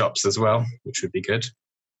physical bookshops as well, which would be good.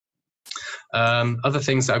 Other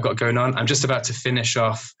things that I've got going on, I'm just about to finish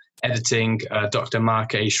off editing Dr.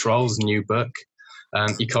 Mark A. Schroll's new book,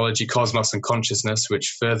 Ecology, Cosmos and Consciousness,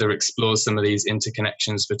 which further explores some of these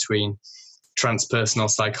interconnections between transpersonal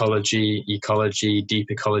psychology, ecology,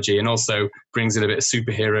 deep ecology, and also brings in a bit of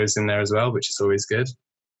superheroes in there as well, which is always good.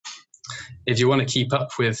 If you want to keep up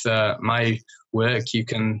with my work, you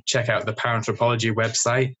can check out the Paranthropology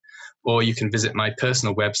website, or you can visit my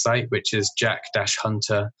personal website, which is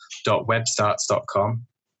jack-hunter.webstarts.com.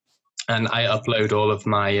 And I upload all of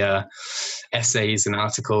my essays and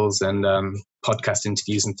articles and podcast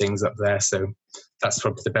interviews and things up there. So that's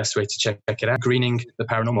probably the best way to check it out. Greening the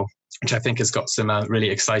Paranormal, which I think has got some really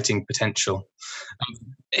exciting potential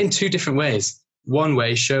in two different ways. One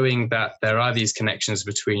way showing that there are these connections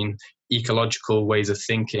between ecological ways of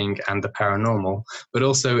thinking and the paranormal, but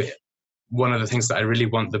also one of the things that I really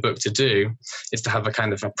want the book to do is to have a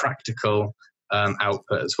kind of a practical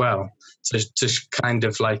output as well. So to kind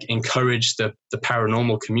of like encourage the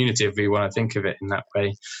paranormal community, if we want to think of it in that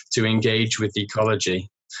way, to engage with ecology.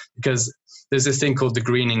 Because there's this thing called the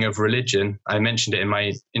greening of religion. I mentioned it in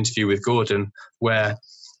my interview with Gordon, where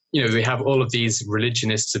we have all of these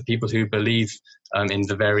religionists and people who believe in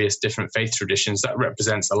the various different faith traditions. That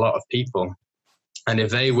represents a lot of people. And if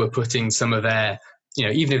they were putting some of their,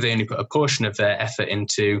 even if they only put a portion of their effort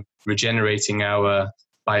into regenerating our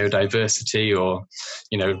biodiversity or,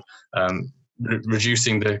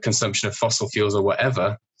 reducing the consumption of fossil fuels or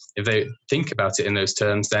whatever, if they think about it in those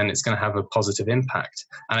terms, then it's going to have a positive impact.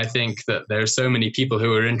 And I think that there are so many people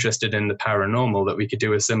who are interested in the paranormal that we could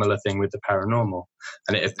do a similar thing with the paranormal.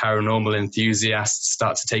 And if paranormal enthusiasts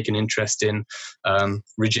start to take an interest in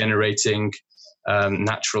regenerating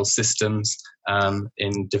natural systems,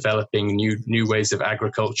 in developing new ways of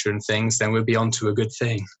agriculture and things, then we'll be on to a good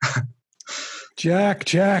thing.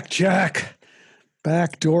 Jack.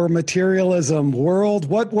 Backdoor materialism.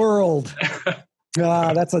 What world?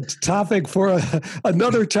 That's a topic for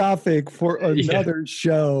another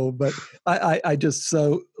show. But I just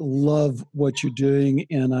so love what you're doing,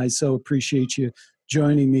 and I so appreciate you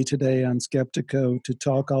joining me today on Skeptiko to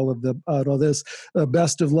talk about all this.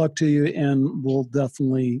 Best of luck to you, and we'll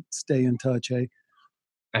definitely stay in touch.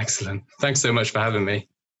 Excellent. Thanks so much for having me.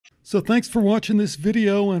 So thanks for watching this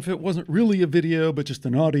video, and if it wasn't really a video but just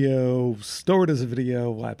an audio stored as a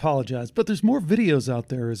video, I apologize. But there's more videos out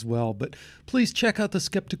there as well. But please check out the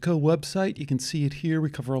Skeptiko website. You can see it here.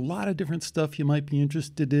 We cover a lot of different stuff you might be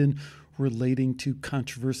interested in relating to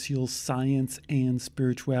controversial science and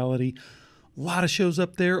spirituality. A lot of shows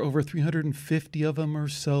up there, over 350 of them or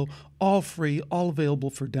so, all free, all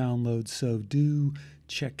available for download. So do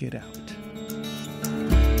check it out.